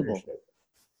possible?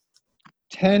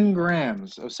 10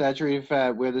 grams of saturated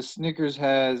fat, where the Snickers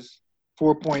has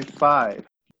 4.5.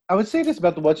 I would say this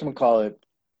about the whatchamacallit.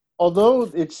 Although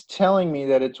it's telling me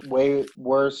that it's way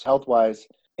worse health-wise,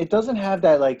 it doesn't have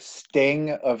that, like,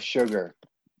 sting of sugar.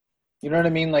 You know what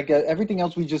I mean? Like, everything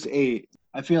else we just ate,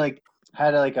 I feel like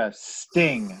had like a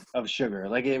sting of sugar.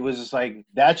 Like it was just like,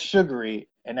 that's sugary,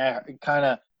 and I kind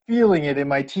of feeling it in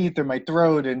my teeth or my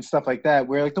throat and stuff like that.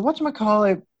 Where like the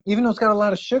whatchamacallit, even though it's got a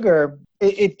lot of sugar,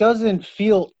 it doesn't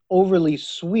feel overly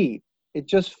sweet. It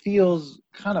just feels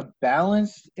kind of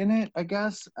balanced in it, I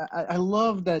guess. I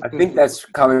love that. I think that's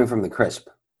coming from the crisp.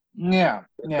 Yeah.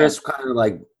 The crisp kind of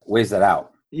like weighs that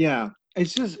out. Yeah.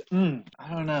 It's just, I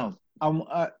don't know.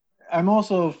 I'm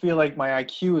also feel like my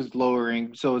IQ is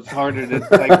lowering, so it's harder to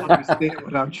like understand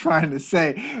what I'm trying to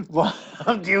say while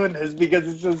I'm doing this, because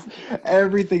it's just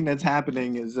everything that's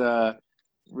happening is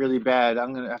really bad.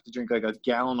 I'm gonna have to drink like a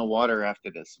gallon of water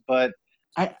after this. But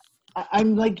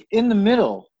I'm like in the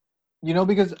middle, you know,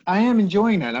 because I am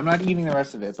enjoying that. I'm not eating the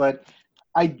rest of it, but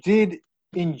I did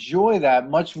enjoy that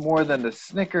much more than the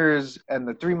Snickers and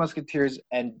the Three Musketeers,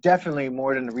 and definitely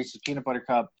more than the Reese's Peanut Butter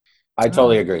Cup. I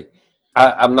totally agree.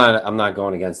 I'm not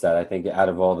going against that. I think out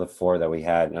of all the four that we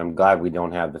had, and I'm glad we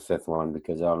don't have the fifth one,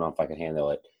 because I don't know if I could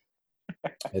handle it.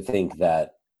 I think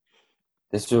that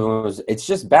this was, it's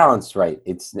just balanced right.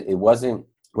 It wasn't,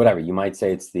 whatever, you might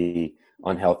say it's the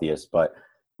unhealthiest, but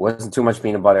wasn't too much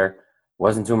peanut butter,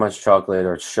 wasn't too much chocolate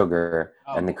or sugar,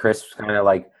 and the crisp kind of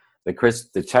like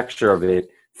the texture of it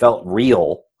felt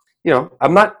real. You know,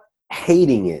 I'm not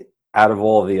hating it out of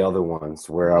all the other ones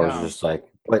where I was just like,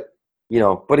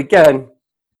 but again,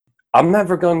 I'm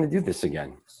never going to do this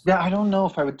again. Yeah, I don't know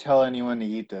if I would tell anyone to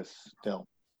eat this still.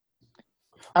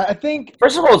 I think,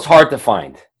 first of all, it's hard to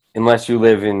find unless you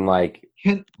live in like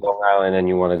Long Island and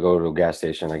you want to go to a gas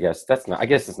station. I guess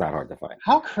it's not hard to find.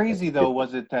 How crazy though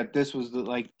was it that this was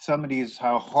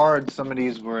how hard some of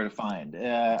these were to find?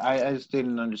 I just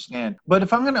didn't understand. But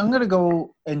if I'm gonna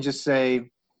go and just say,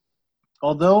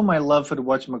 although my love for the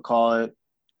whatchamacallit,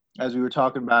 as we were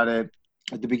talking about it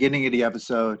at the beginning of the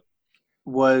episode,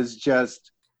 was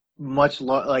just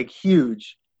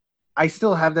huge, I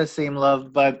still have that same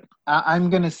love, but I'm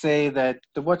going to say that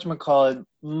the whatchamacallit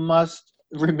must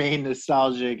remain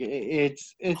nostalgic.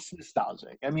 It's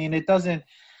nostalgic. I mean, it doesn't,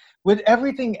 with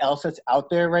everything else that's out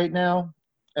there right now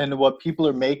and what people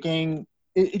are making,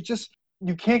 it just,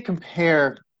 you can't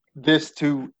compare this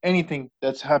to anything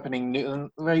that's happening new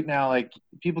right now. Like,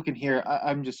 people can hear,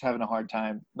 I'm just having a hard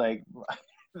time. Like,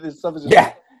 this stuff is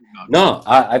just No,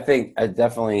 I think I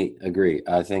definitely agree.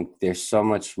 I think there's so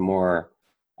much more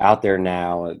out there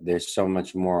now. There's so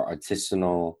much more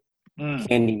artisanal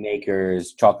candy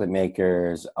makers, chocolate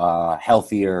makers,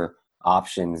 healthier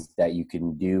options that you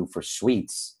can do for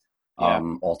sweets,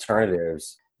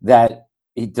 alternatives, that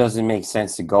it doesn't make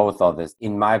sense to go with all this.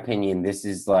 In my opinion, this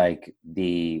is like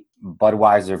the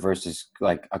Budweiser versus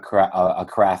like a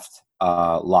craft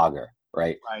lager,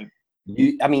 right? Right.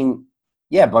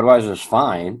 Yeah, Budweiser's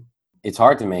fine. It's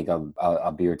hard to make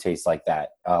a beer taste like that,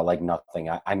 like nothing.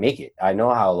 I make it. I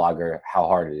know how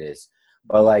hard it is.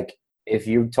 But like, if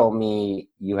you told me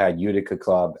you had Utica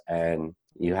Club and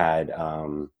you had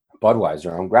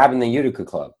Budweiser, I'm grabbing the Utica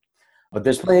Club. But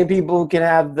there's plenty of people who can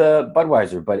have the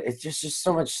Budweiser, but it's just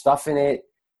so much stuff in it.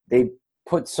 They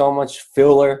put so much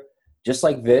filler, just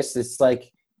like this. It's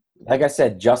like I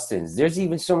said, Justin's. There's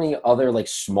even so many other like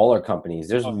smaller companies.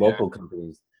 There's local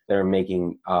companies that are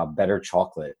making better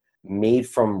chocolate made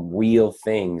from real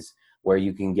things, where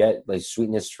you can get like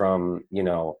sweetness from,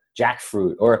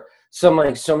 jackfruit or so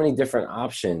many different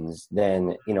options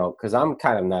than, because I'm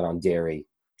kind of not on dairy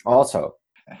also.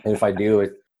 And if I do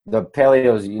it, the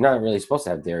paleos, you're not really supposed to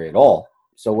have dairy at all.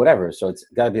 So whatever. So it's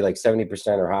got to be like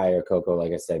 70% or higher cocoa,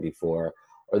 like I said before.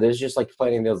 Or there's just like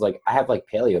plenty of those, like I have like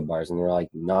paleo bars and they're like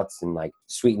nuts and like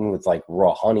sweetened with like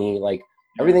raw honey. Like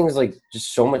everything is like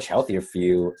just so much healthier for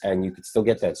you, and you could still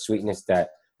get that sweetness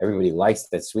that everybody likes,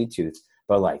 that sweet tooth.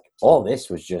 But like all this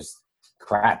was just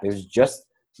crap. It was just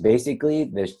basically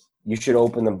this. You should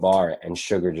open the bar and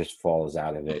sugar just falls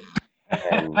out of it,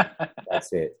 and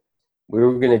that's it. We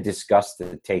were going to discuss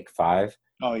the Take 5.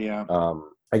 Oh yeah.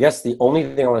 I guess the only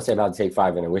thing I want to say about Take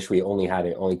 5, and I wish we only had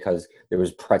it only because there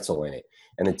was pretzel in it,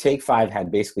 and the Take 5 had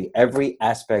basically every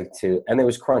aspect to, and there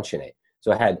was crunch in it,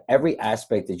 so it had every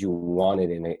aspect that you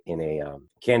wanted in a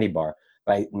candy bar.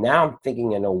 But now I'm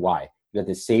thinking I know why. You got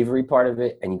the savory part of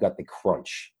it, and you got the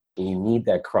crunch, and you need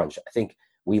that crunch. I think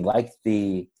we liked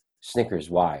the Snickers.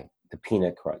 Why? The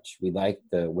peanut crunch. We liked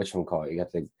the whatchamacallit. You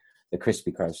got the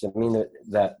crispy crunch. I mean,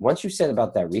 that once you said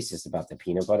about that Reese's about the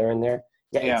peanut butter in there,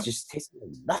 yeah. It just tastes like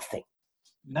nothing.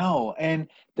 No, and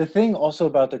the thing also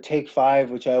about the Take 5,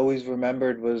 which I always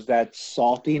remembered, was that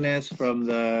saltiness from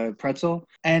the pretzel,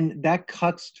 and that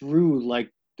cuts through like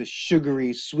the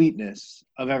sugary sweetness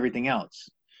of everything else.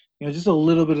 You know, just a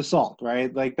little bit of salt,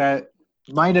 right? Like that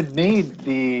might have made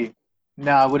the.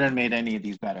 No, I wouldn't have made any of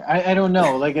these better. I don't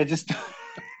know. Like I just.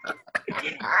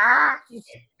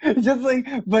 Just like,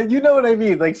 but you know what I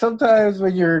mean. Like sometimes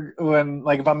when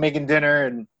like if I'm making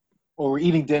dinner or we're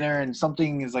eating dinner and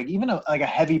something is like even like a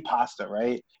heavy pasta,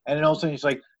 right? And then all of a sudden it's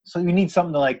like, so you need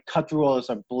something to like cut through all this,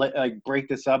 like break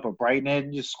this up or brighten it.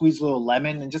 And just squeeze a little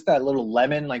lemon, and just that little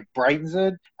lemon like brightens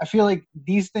it. I feel like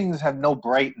these things have no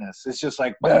brightness. It's just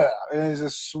like it's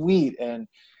just sweet and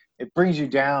it brings you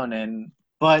down.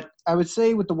 But I would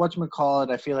say with the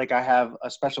whatchamacallit, I feel like I have a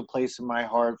special place in my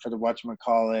heart for the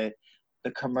whatchamacallit,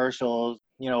 the commercials,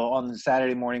 you know, on the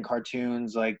Saturday morning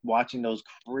cartoons, like watching those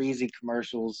crazy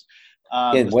commercials.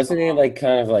 Wasn't it like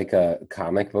kind of like a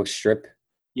comic book strip?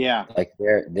 Yeah. Like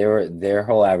their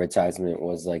whole advertisement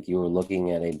was like you were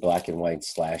looking at a black and white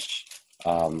 /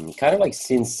 kind of like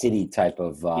Sin City type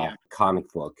of comic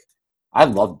book. I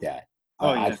loved that.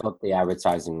 I thought the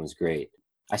advertising was great.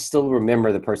 I still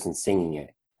remember the person singing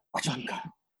it. I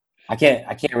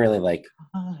can't really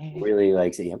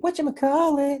say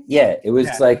whatchamacallit. Yeah, it was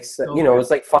like you know, it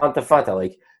was like Fanta Fanta.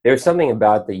 Like there's something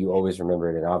about that you always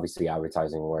remembered, and obviously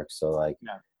advertising works. So like,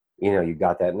 you know, you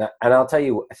got that, and I'll tell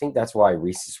you, I think that's why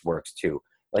Reese's works too.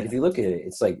 Like if you look at it,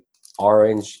 it's like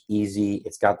orange, easy.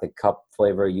 It's got the cup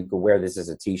flavor. You could wear this as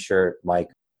a T-shirt. Like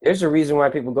there's a reason why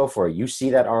people go for it. You see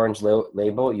that orange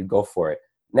label, you go for it.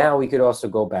 Now we could also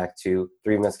go back to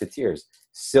Three Musketeers.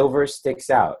 Silver sticks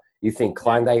out. You think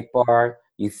Klondike bar,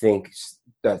 you think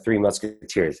Three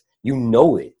Musketeers. You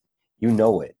know it. You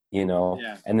know.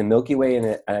 Yeah. And the Milky Way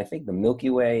and I think the Milky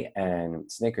Way and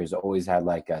Snickers always had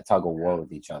like a tug of war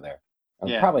with each other.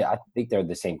 Probably, I think they're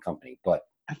the same company, but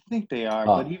I think they are.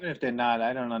 But even if they're not,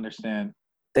 I don't understand.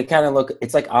 They kind of look.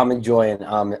 It's like Almond Joy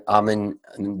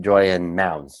and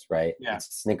Mounds, right? Yeah.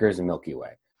 It's Snickers and Milky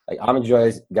Way. Like Almond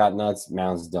Joy's got nuts,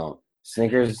 Mounds don't.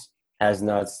 Snickers has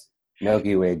nuts,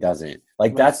 Milky Way doesn't.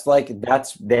 Like that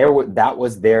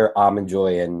was their Almond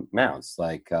Joy and Mounds.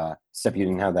 Like except you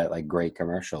didn't have that like great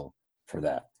commercial for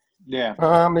that. Yeah.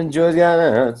 Almond Joy's got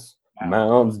nuts,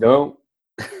 Mounds don't.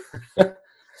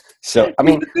 So I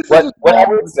mean, what I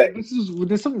would say,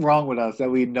 there's something wrong with us that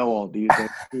we know all these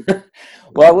things.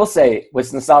 Well, I will say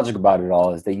what's nostalgic about it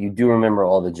all is that you do remember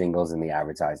all the jingles and the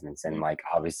advertisements, and like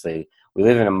obviously we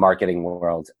live in a marketing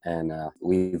world, and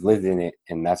we've lived in it,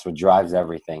 and that's what drives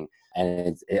everything.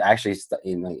 And it actually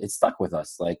it stuck with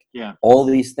us. Like all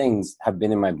these things have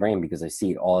been in my brain because I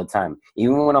see it all the time,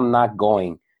 even when I'm not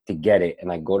going to get it,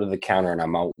 and I go to the counter and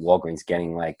I'm out Walgreens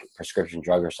getting like prescription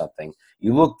drug or something.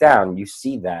 You look down, you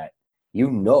see that,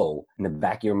 you know, in the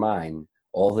back of your mind,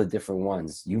 all the different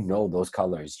ones, you know, those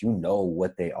colors, you know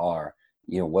what they are,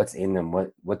 you know, what's in them,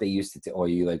 what they used to, or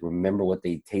you like remember what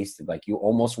they tasted like. You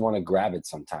almost want to grab it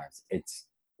sometimes. It's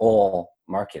all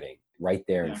marketing right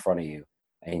there in front of you.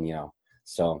 And, you know,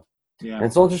 so and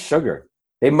it's all just sugar.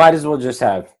 They might as well just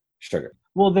have sugar.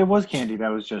 Well, there was candy that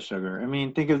was just sugar. I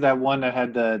mean, think of that one that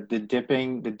had the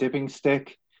dipping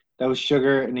stick that was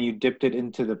sugar, and then you dipped it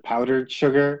into the powdered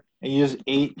sugar, and you just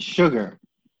ate sugar.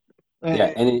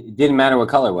 Yeah, and it didn't matter what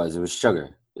color it was. It was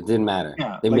sugar. It didn't matter.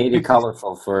 Yeah, they made it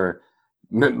colorful for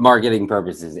marketing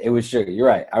purposes. It was sugar. You're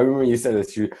right. I remember you said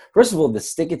it's true. First of all, the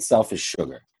stick itself is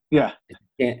sugar. Yeah.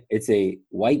 It's a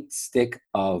white stick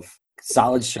of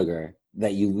solid sugar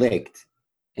that you licked,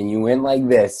 and you went like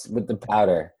this with the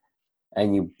powder,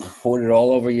 and you poured it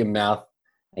all over your mouth,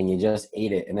 and you just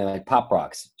ate it. And they're like Pop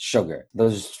Rocks, sugar.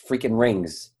 Those freaking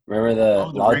rings. Remember the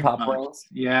lollipop rings?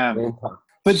 Yeah.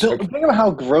 But think about how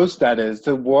gross that is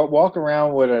to walk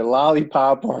around with a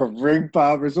lollipop or a ring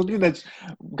pop or something that's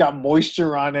got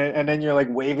moisture on it, and then you're like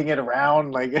waving it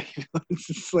around. Like, it's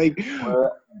just like,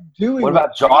 what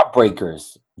about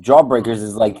Jawbreakers? Jawbreakers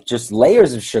is like just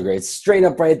layers of sugar. It's straight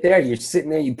up right there. You're sitting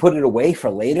there, you put it away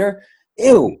for later.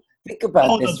 Ew. think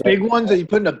about this. The big ones that you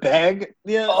put in a bag?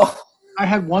 Yeah. Oh, I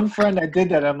had one friend that did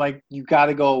that. I'm like, you got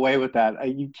to go away with that.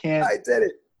 You can't. I did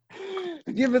it.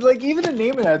 Yeah, but like even the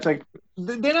name of that, it's like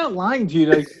they're not lying to you.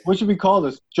 Like, what should we call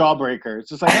this? Jawbreaker. It's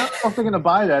just like, I don't know if they're gonna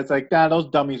buy that. It's like, nah, those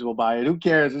dummies will buy it. Who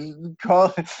cares?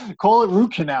 Call it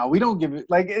root canal. We don't give it.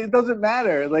 Like, it doesn't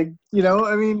matter. Like, you know,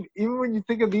 I mean, even when you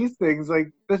think of these things,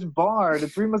 like this bar, the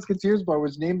Three Musketeers bar,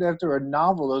 was named after a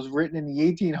novel that was written in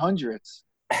the 1800s.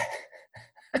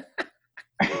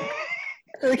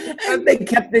 And they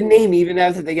kept the name even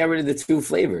after they got rid of the 2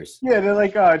 flavors. Yeah, they're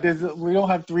like, we don't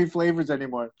have 3 flavors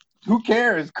anymore. Who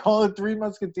cares? Call it Three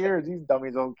Musketeers. These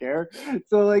dummies don't care.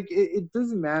 So, like, it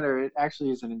doesn't matter. It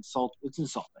actually is an insult. It's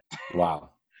insulting.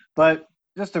 Wow. But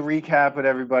just to recap with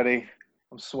everybody,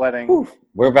 I'm sweating. Whew.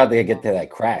 We're about to get to that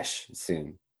crash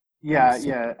soon. Yeah.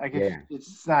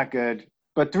 It's not good.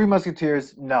 But Three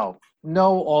Musketeers, no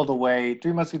all the way.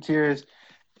 Three Musketeers,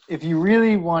 if you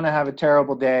really want to have a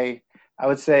terrible day, I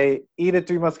would say eat at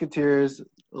Three Musketeers,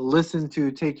 listen to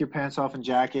Take Your Pants Off and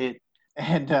Jacket,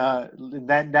 and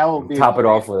that will be top it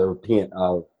off with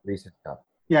a Reese's cup.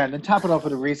 Yeah, and then top it off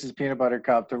with a Reese's peanut butter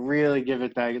cup to really give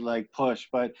it that like push.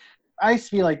 But I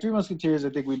feel like Three Musketeers,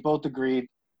 I think we both agreed,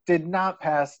 did not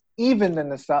pass even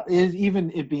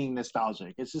it being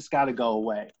nostalgic. It's just got to go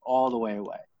away, all the way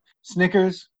away.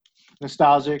 Snickers,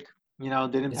 nostalgic,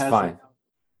 didn't It's pass. fine.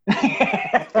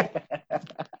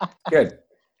 Good.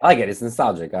 I like it. It's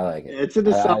nostalgic. I like it. It's a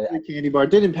nostalgic candy bar.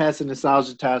 Didn't pass the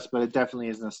nostalgia test, but it definitely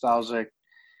is nostalgic.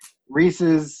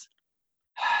 Reese's.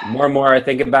 More and more I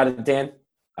think about it, Dan,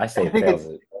 I say it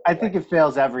fails. I think it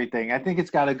fails everything. I think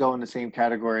it's got to go in the same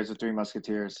category as the Three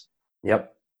Musketeers.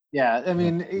 Yep. Yeah, I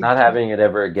mean. Not having it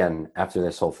ever again after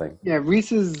this whole thing. Yeah,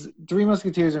 Reese's, Three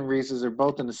Musketeers and Reese's are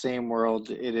both in the same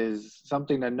world. It is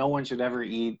something that no one should ever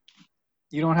eat.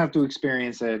 You don't have to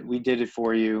experience it. We did it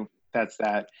for you. That's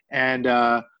that. And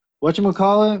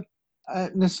whatchamacallit?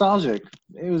 Nostalgic.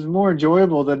 It was more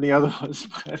enjoyable than the other ones,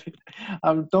 but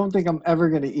I don't think I'm ever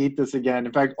going to eat this again.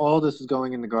 In fact, all this is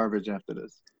going in the garbage after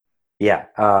this. Yeah,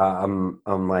 I'm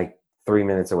like 3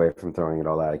 minutes away from throwing it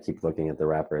all out. I keep looking at the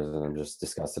wrappers and I'm just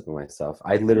disgusted with myself.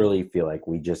 I literally feel like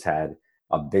we just had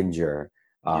a binger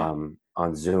on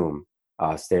Zoom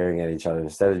staring at each other.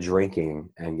 Instead of drinking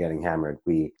and getting hammered,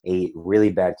 we ate really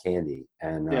bad candy.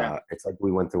 And it's like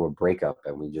we went through a breakup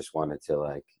and we just wanted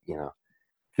to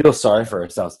feel sorry for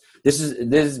ourselves. This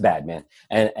is bad, man.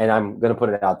 And I'm going to put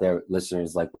it out there,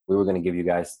 listeners, like we were going to give you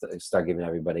guys, start giving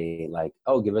everybody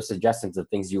give us suggestions of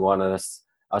things you want us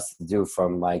to do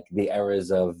from like the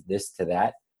eras of this to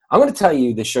that. I'm going to tell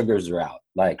you the sugars are out.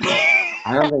 Like,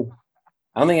 I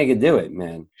don't think I could do it,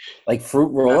 man. Like fruit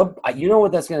roll up, you know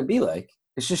what that's going to be like.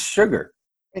 It's just sugar.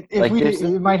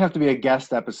 It might have to be a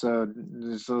guest episode.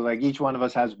 So like each one of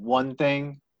us has one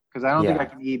thing. Cause I don't think I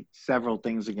can eat several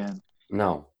things again.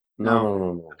 No.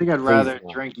 I think I'd rather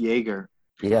drink Jaeger.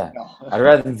 Yeah. No. I'd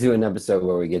rather do an episode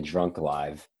where we get drunk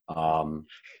live.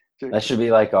 That should be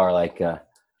like our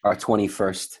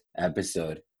 21st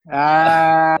episode.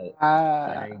 There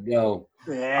you go.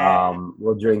 Yeah.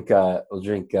 We'll drink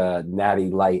Natty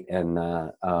Light and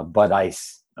Bud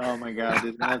Ice. Oh my God!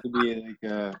 There's have to be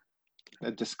like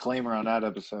a disclaimer on that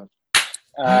episode.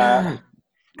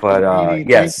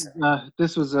 Yes.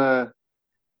 This was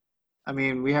I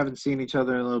mean, we haven't seen each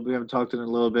other in a little. We haven't talked in a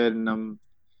little bit, and I'm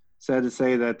sad to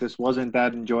say that this wasn't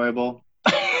that enjoyable.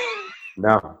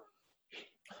 No.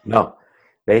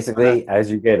 Basically, as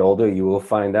you get older, you will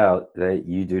find out that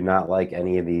you do not like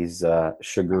any of these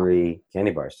sugary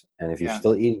candy bars. And if you're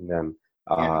still eating them,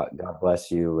 God bless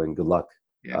you and good luck.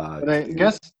 But I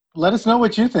guess let us know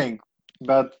what you think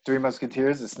about Three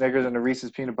Musketeers, the Snickers, and the Reese's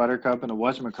Peanut Butter Cup, and the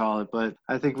whatchamacallit. But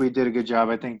I think we did a good job.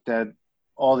 I think that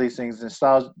all these things,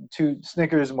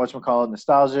 Snickers and whatchamacallit,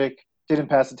 nostalgic, didn't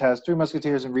pass the test. Three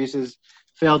Musketeers and Reese's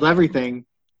failed everything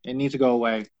and need to go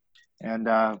away. And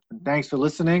thanks for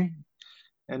listening.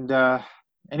 And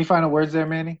any final words there,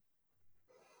 Manny?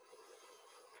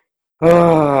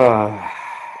 No,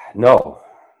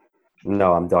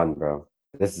 I'm done, bro.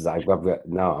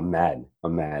 I'm mad.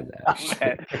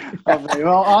 Okay.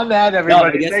 Well, on that,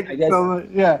 everybody, thank you so much.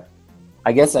 Yeah.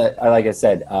 I guess, like I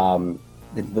said,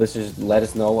 listeners, let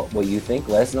us know what you think.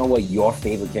 Let us know what your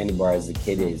favorite candy bar as a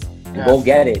kid is. And go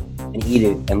get it and eat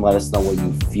it and let us know what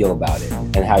you feel about it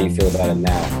and how you feel about it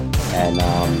now. And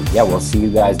we'll see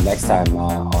you guys next time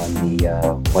on the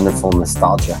wonderful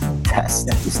nostalgia test.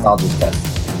 Nostalgia test.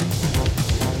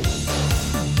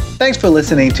 Thanks for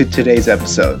listening to today's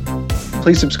episode.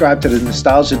 Please subscribe to the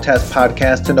Nostalgia Test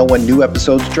podcast to know when new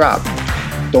episodes drop.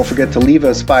 Don't forget to leave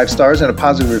us 5 stars and a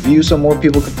positive review so more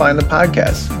people can find the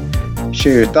podcast.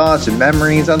 Share your thoughts and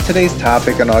memories on today's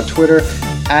topic on our Twitter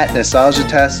at Nostalgia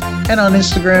Test and on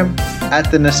Instagram at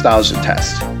The Nostalgia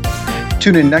Test.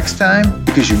 Tune in next time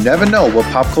because you never know what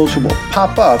pop culture will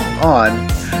pop up on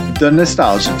The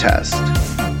Nostalgia Test.